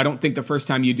don't think the first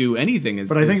time you do anything is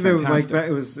fantastic. But I think that, like,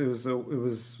 it was...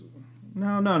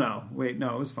 No. Wait,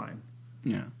 no, it was fine.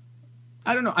 Yeah.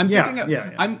 I don't know. I'm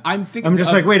thinking... I'm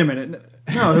just like, wait a minute.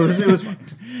 No, it was fine.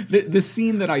 The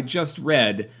scene that I just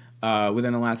read...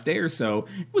 within the last day or so,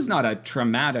 it was not a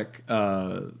traumatic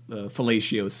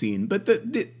fellatio scene, but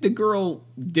the girl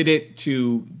did it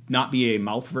to not be a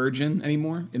mouth virgin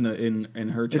anymore in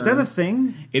her terms. Is that a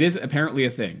thing? It is apparently a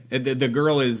thing. The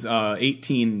girl is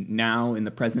 18 now in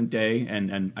the present day,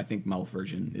 and I think mouth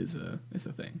virgin is a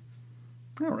thing.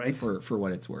 All right, for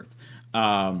what it's worth.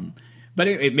 But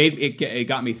it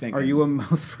got me thinking. Are you a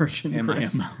mouth virgin? Am I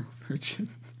a mouth virgin?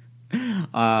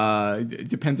 It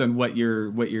depends on what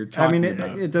you're talking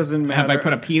about. It doesn't matter. Have I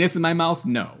put a penis in my mouth?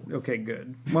 No. Okay,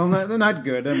 good. Well, not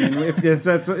good. I mean, if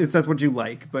that's what you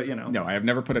like, but you know. No, I have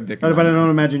never put a dick. But I don't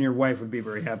imagine your wife would be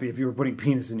very happy if you were putting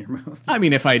penis in your mouth. I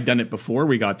mean, if I had done it before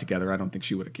we got together, I don't think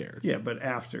she would have cared. Yeah, but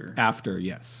after. After,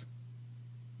 yes.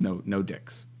 No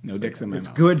dicks. No dicks in my mouth.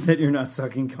 It's good that you're not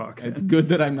sucking cock. Then. It's good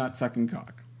that I'm not sucking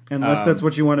cock. Unless that's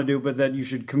what you want to do, but that you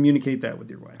should communicate that with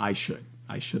your wife. I should.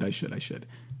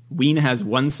 Ween has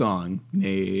one song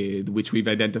which we've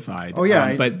identified. Oh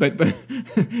yeah, but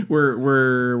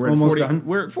we're almost 40, done.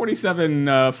 We're at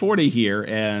 47:40 here,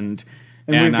 and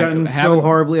we've gotten so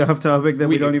horribly off topic that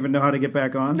we don't even know how to get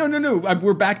back on. No.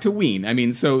 We're back to Ween. I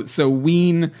mean, so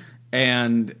Ween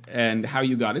and how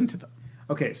you got into them.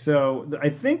 Okay, so I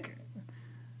think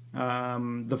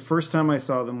the first time I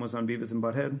saw them was on Beavis and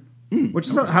Butthead, which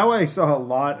is how I saw a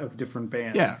lot of different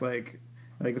bands. Yeah.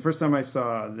 Like the first time I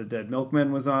saw the Dead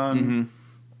Milkmen was on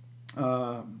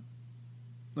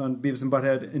Beavis and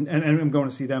Butthead, and I'm going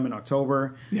to see them in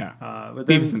October. Yeah, but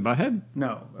then, Beavis and Butthead?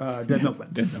 No, Dead Milkmen.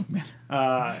 Dead Milkmen.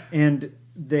 And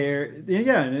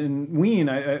and Ween.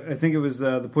 I think it was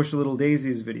the Push the Little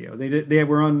Daisies video. They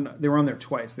were on there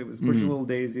twice. It was Push the Little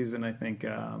Daisies, and I think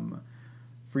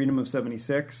Freedom of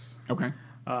 '76. Okay.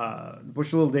 Push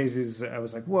the Little Daisies, I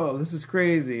was like, whoa, this is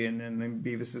crazy. And then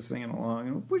Beavis is singing along,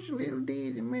 and push a little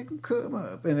daisy, make them come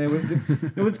up. And it was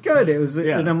good. It was,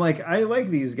 and I'm like, I like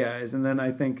these guys. And then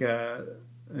I think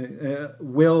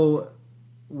Will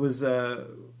was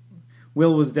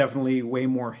definitely way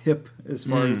more hip as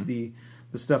far as the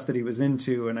stuff that he was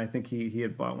into. And I think he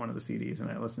had bought one of the CDs, and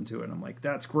I listened to it, and I'm like,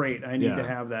 that's great. I need to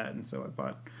have that. And so I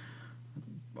bought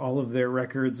all of their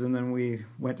records, and then we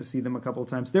went to see them a couple of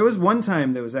times. There was one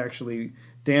time that was actually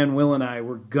Dan, Will, and I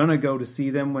were gonna go to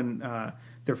see them when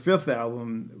their fifth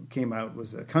album came out.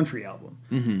 Was a country album,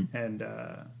 and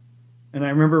I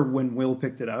remember when Will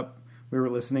picked it up, we were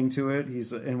listening to it.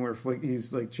 He's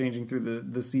like changing through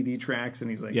the CD tracks,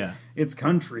 and he's like, it's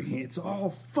country. It's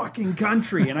all fucking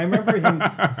country. And I remember him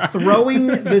throwing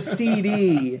the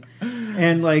CD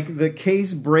and like the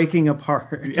case breaking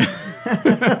apart.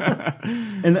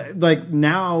 And like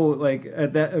now, like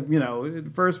at that, you know,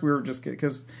 at first we were just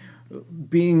because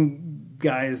being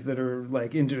guys that are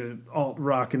like into alt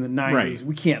rock in the 90s, Right.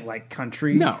 we can't like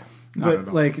country. No, not at but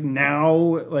all. like now,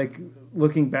 like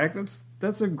looking back,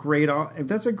 that's a great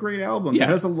album. Yeah. It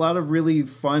has a lot of really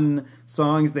fun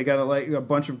songs. They got a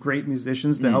bunch of great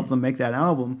musicians to help them make that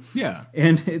album. Yeah.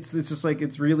 And it's just like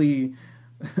it's really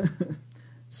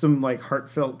some like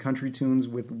heartfelt country tunes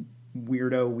with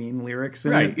weirdo Ween lyrics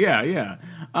in Right, it. yeah.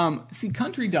 See,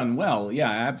 country done well,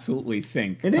 yeah, I absolutely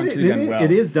think And country done well.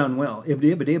 it is done well.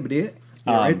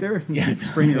 Right there. Yeah. You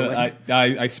sprain your leg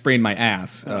I sprained my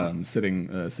ass sitting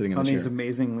in the on chair. these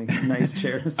amazingly nice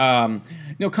chairs.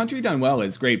 No, country done well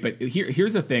is great, but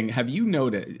here's the thing. Have you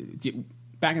noticed,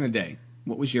 back in the day,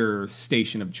 what was your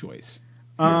station of choice?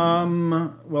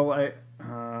 Well, I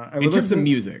would In terms listen of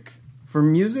music. for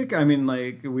music. I mean,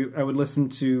 like I would listen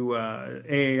to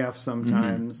AAF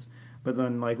sometimes, but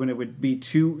then like when it would be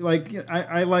too like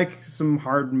I like some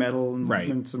hard metal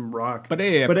and some rock, But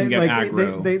AAF can get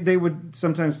aggro. They would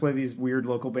sometimes play these weird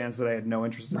local bands that I had no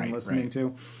interest in listening right.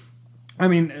 to. I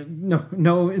mean,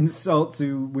 no insult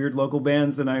to weird local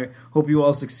bands, and I hope you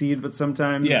all succeed. But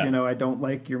sometimes, you know, I don't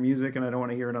like your music, and I don't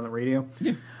want to hear it on the radio.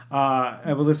 Yeah.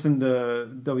 I would listen to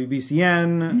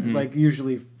WBCN, like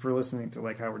usually for listening to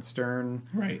like Howard Stern,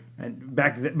 Right. And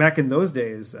back in those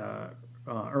days,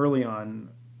 early on,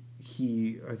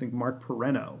 I think Mark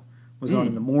Perreno was on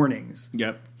in the mornings.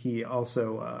 Yep. He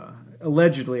also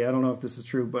allegedly, I don't know if this is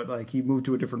true, but like he moved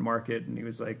to a different market and he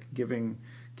was like giving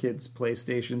kids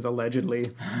PlayStations allegedly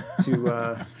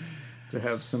to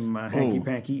have some hanky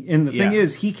panky. And the thing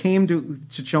is, he came to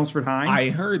Chelmsford High. I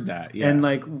heard that. Yeah. And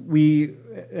like we,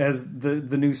 as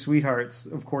the new sweethearts,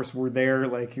 of course, were there.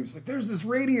 Like he was like, "There's this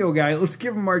radio guy. Let's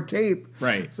give him our tape."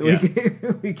 Right. So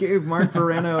we gave Mark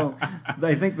Perreno,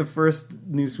 I think, the first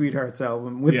New Sweethearts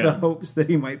album with the hopes that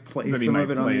he might play some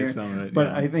of it on the air. But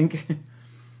I think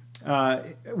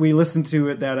we listened to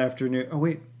it that afternoon. Oh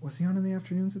wait, was he on in the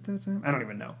afternoons at that time? I don't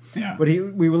even know. Yeah. But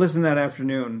we were listening that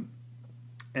afternoon.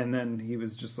 And then he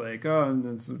was just like, "Oh," and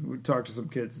then we talked to some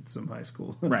kids at some high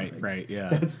school. Right, like, right, yeah.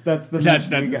 That's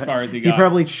as far as he got. He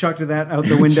probably chucked that out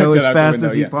the window as fast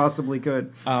as he possibly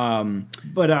could.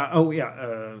 What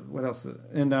else?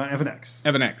 And FNX.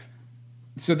 FNX.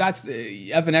 So that's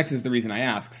FNX is the reason I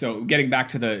ask. So getting back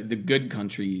to the good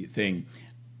country thing,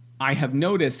 I have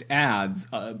noticed ads,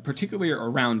 particularly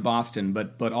around Boston,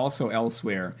 but also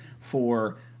elsewhere,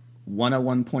 for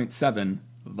 101.7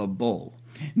 The Bull.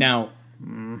 Now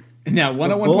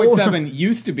 101.7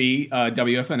 used to be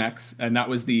WFNX, and that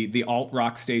was the alt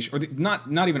rock station, or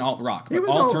not even alt rock, but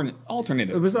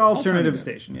alternative. It was an alternative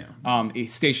station, yeah. A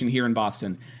station here in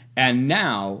Boston, and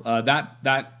now that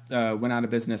went out of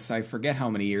business. I forget how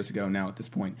many years ago now at this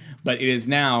point, but it is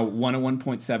now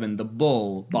 101.7 The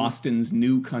Bull, Boston's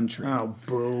new country. Oh,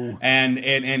 boo! And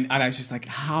I was just like,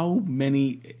 how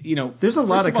many? You know, there's a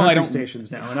lot of country stations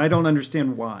now, and I don't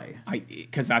understand why.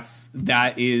 Because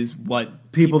that is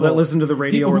what people that listen to the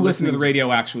radio people who listen to the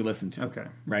radio actually listen to. Okay,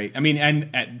 right. I mean,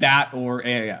 and at that or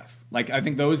AAF. Like, I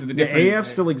think those are the different... The AF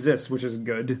still exists, which is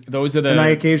good. Those are the... And I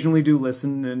occasionally do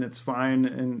listen, and it's fine.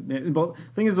 And the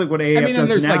thing is, like, what AF does now... I mean, and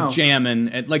there's, like, jammin'.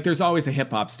 And, like, there's always a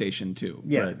hip-hop station, too.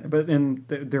 Yeah, but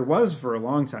there was, for a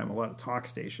long time, a lot of talk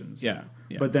stations. Yeah.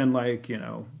 But then, like, you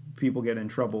know... people get in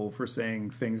trouble for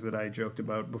saying things that I joked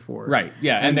about before. Right.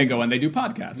 Yeah. And they go and they do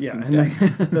podcasts. Yeah. Instead.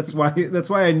 And that's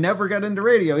why I never got into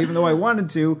radio, even though I wanted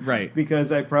to. Right.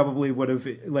 Because I probably would have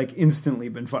like instantly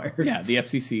been fired. Yeah. The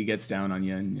FCC gets down on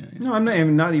you. And, No,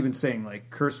 I'm not even saying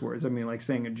like curse words. I mean like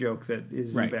saying a joke that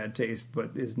is in bad taste,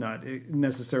 but is not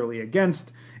necessarily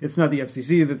against. It's not the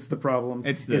FCC that's the problem.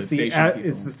 It's the station.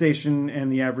 It's the station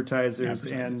and the advertisers.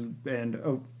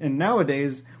 And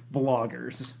nowadays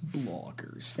bloggers.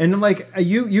 And like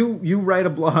you write a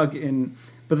blog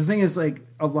but the thing is like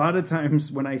a lot of times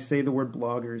when I say the word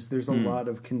bloggers, there's a lot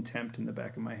of contempt in the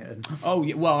back of my head. Oh,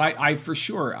 yeah, well, I for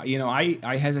sure, you know,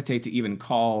 I hesitate to even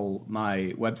call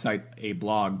my website a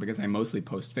blog because I mostly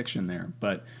post fiction there,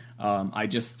 but I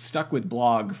just stuck with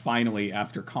blog finally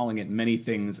after calling it many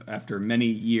things after many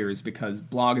years because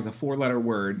blog is a 4-letter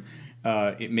word.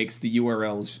 It makes the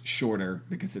URLs shorter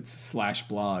because it's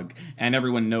 /blog, and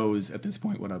everyone knows at this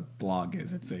point what a blog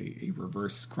is. It's a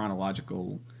reverse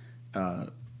chronological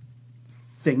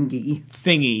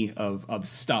thingy of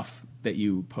stuff that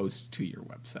you post to your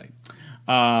website.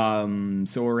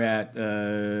 So we're at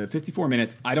 54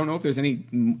 minutes. I don't know if there's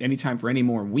any time for any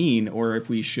more Ween, or if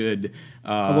we should.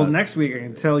 Well, next week I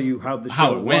can tell you how the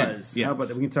show was. Yes. How about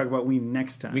that? We can talk about Ween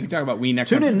next time. We can talk about Ween next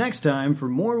time. Tune in next time for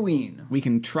more Ween. We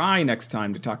can try next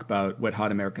time to talk about Wet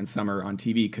Hot American Summer on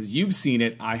TV, because you've seen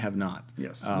it, I have not.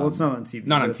 Yes. Well, it's not on TV.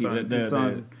 Not on TV. It's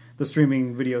on the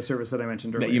streaming video service that I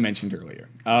mentioned earlier. That you mentioned earlier.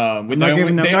 I'm not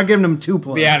giving them 2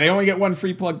 plugs. Yeah, they only get 1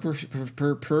 free plug per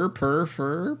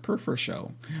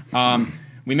show.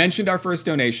 We mentioned our first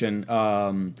donation.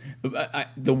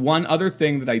 The one other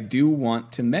thing that I do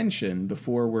want to mention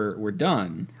before we're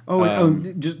done.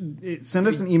 Just send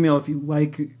us an email if you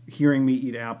like hearing me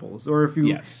eat apples, or if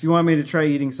you want me to try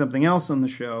eating something else on the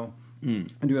show.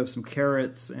 I do have some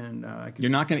carrots, and you're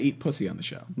not going to eat pussy on the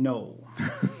show. No.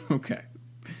 Okay.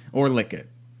 Or lick it.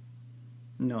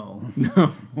 No.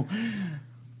 No.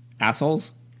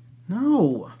 Assholes?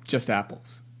 No. Just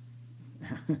apples.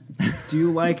 Do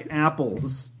you like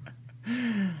apples?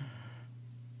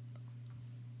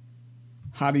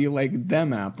 How do you like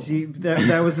them apples? See,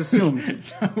 that was assumed.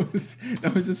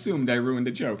 that was assumed. I ruined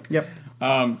a joke. Yep.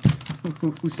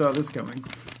 Who saw this coming?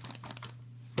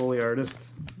 Foley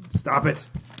artist. Stop it.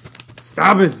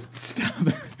 Stop it. Stop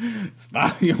it.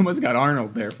 Stop. You almost got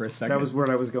Arnold there for a second. That was what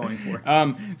I was going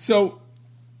for. So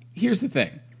here's the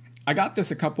thing. I got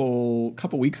this a couple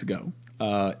weeks ago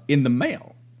in the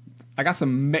mail. I got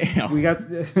some mail. We got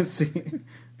see.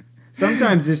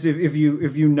 Sometimes if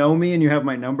you know me and you have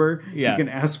my number, you can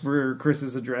ask for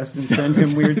Chris's address and send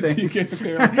him weird things.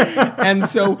 And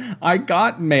so I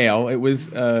got mail. It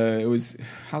was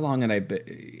how long had I been?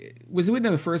 It was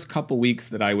within the first couple weeks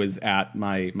that I was at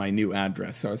my new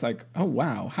address. So I was like, oh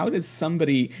wow, how does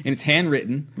somebody, and it's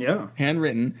handwritten. Yeah.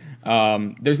 Handwritten.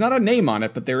 There's not a name on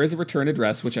it, but there is a return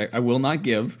address, which I will not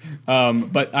give.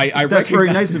 But I that's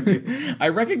very nice of you. I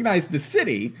recognized the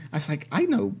city. I was like,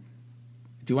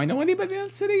 do I know anybody in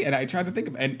that city? And I tried to think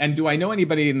of, and do I know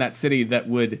anybody in that city that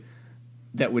would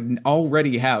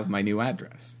already have my new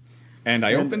address? And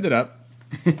I opened it up.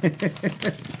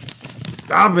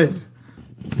 Stop it.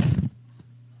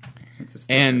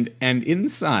 And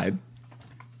inside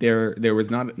there was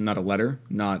not a letter,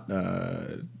 not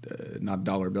a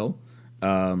dollar bill.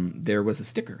 There was a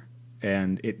sticker.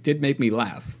 And it did make me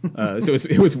laugh. So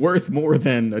it was worth more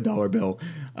than a dollar bill,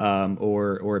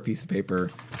 or a piece of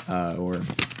paper, or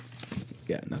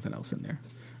nothing else in there.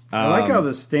 I like how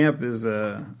the stamp is.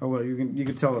 You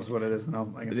can tell us what it is, and I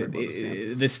can talk about the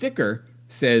stamp. The sticker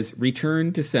says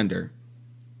 "Return to Sender"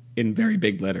 in very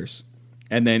big letters,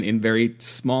 and then in very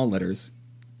small letters,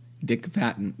 Dick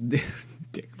Van Patten.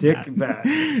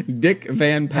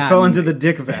 I fell into the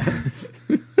Dick Van.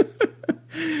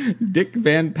 Dick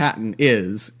Van Patten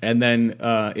is, and then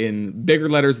in bigger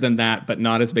letters than that, but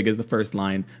not as big as the first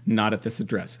line, not at this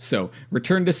address. So,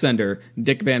 return to sender,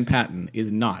 Dick Van Patten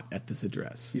is not at this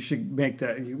address. You should make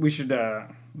that. We should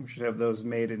have those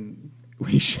made in.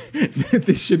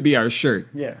 This should be our shirt.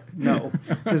 Yeah, no,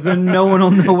 because then no one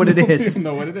will know what it is.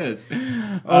 Know what it is.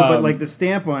 But like the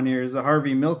stamp on here is a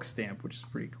Harvey Milk stamp, which is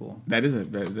pretty cool. That is a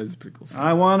pretty cool stamp.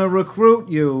 I want to recruit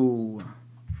you.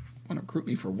 Want to recruit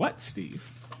me for what,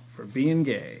 Steve? For being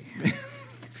gay.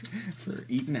 For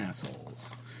eating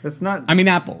assholes. That's not. I mean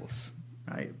apples.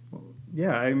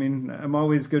 I'm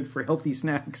always good for healthy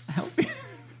snacks. Healthy.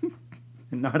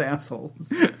 And not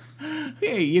assholes.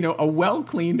 Hey, a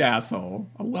well-cleaned asshole.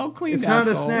 A well-cleaned asshole. It's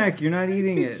not a snack. You're not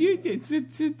eating it.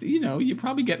 You're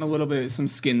probably getting a little bit of some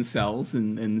skin cells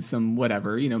and some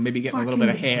whatever. Maybe getting a little bit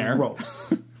of hair.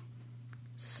 Gross.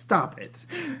 Stop it.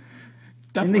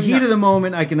 Definitely in the heat of the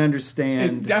moment, I can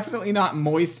understand. It's definitely not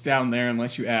moist down there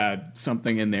unless you add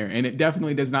something in there, and it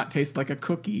definitely does not taste like a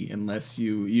cookie unless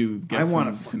you get. I want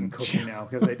a fucking cookie now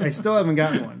because I still haven't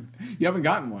gotten one. You haven't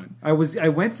gotten one. I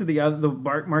went to the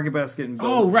Market Basket.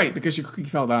 Right, because your cookie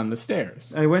fell down the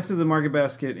stairs. I went to the Market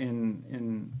Basket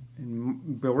in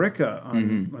Billerica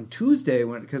on Tuesday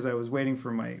because I was waiting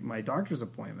for my doctor's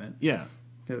appointment. Yeah,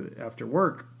 after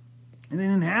work. And they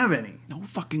didn't have any. No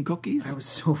fucking cookies? I was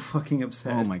so fucking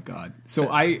upset. Oh, my God. So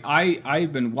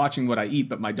I've been watching what I eat,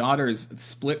 but my daughter's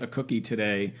split a cookie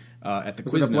today at the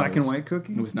Quiznos. Was it a black and white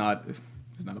cookie? It was not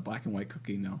a black and white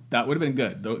cookie, no. That would have been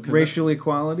good. Racial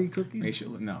equality cookie?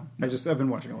 No. I've been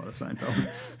watching a lot of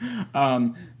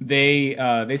Seinfeld.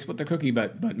 They split the cookie,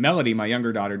 but Melody, my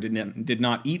younger daughter, did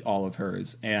not eat all of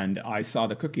hers, and I saw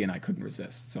the cookie and I couldn't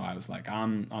resist. So I was like,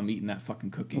 I'm eating that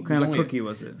fucking cookie. What kind of cookie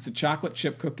was it? It's a chocolate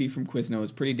chip cookie from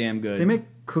Quiznos, pretty damn good. They make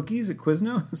cookies at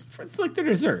Quiznos? It's like their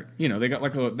dessert. They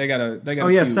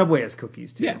got Subway has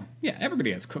cookies too. Yeah,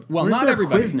 everybody has cookies. Well, Where's not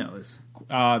everybody. Quiznos.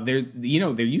 There's,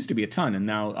 there used to be a ton, and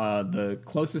now the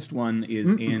closest one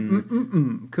is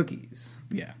in cookies.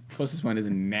 Yeah, closest one is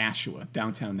in Nashua,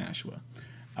 downtown Nashua.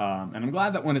 And I'm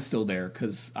glad that one is still there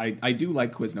because I do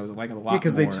like Quiznos. I like it a lot. Yeah,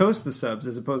 because they toast the subs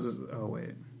as opposed to. Oh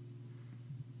wait.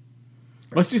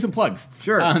 Let's do some plugs.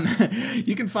 Sure.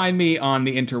 You can find me on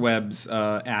the interwebs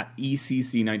at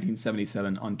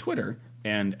ECC1977 on Twitter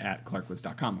and at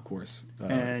clarkwiz.com, of course.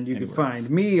 And you can find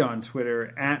me on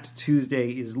Twitter at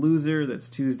TuesdayIsLoser. That's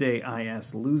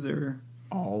TuesdayIsLoser.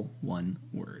 All one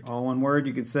word. All one word.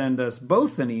 You can send us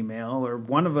both an email, or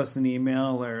one of us an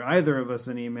email, or either of us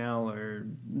an email, or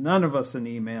none of us an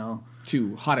email.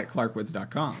 To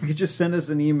hot@clarkwiz.com. You could just send us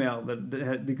an email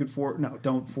that you could forward. No,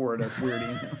 don't forward us weird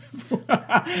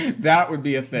emails. That would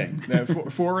be a thing.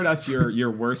 Forward us your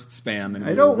worst spam, and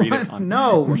I don't read want, it on,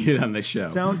 no. read it on the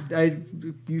show.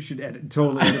 You should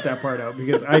totally edit that part out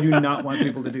because I do not want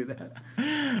people to do that.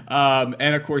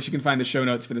 And of course, you can find the show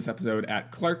notes for this episode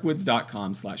at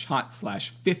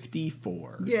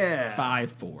clarkwoods.com/hot/54. Yeah.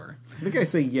 54. I think I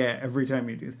say yeah every time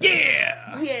you do that.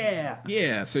 Yeah. Yeah.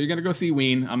 Yeah. So you're going to go see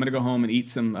Ween. I'm going to go home and eat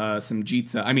some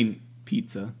pizza.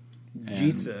 Pizza.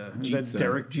 Jizza. Is that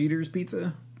Derek Jeter's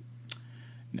pizza?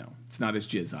 No, it's not his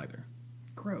jizz either.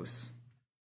 Gross.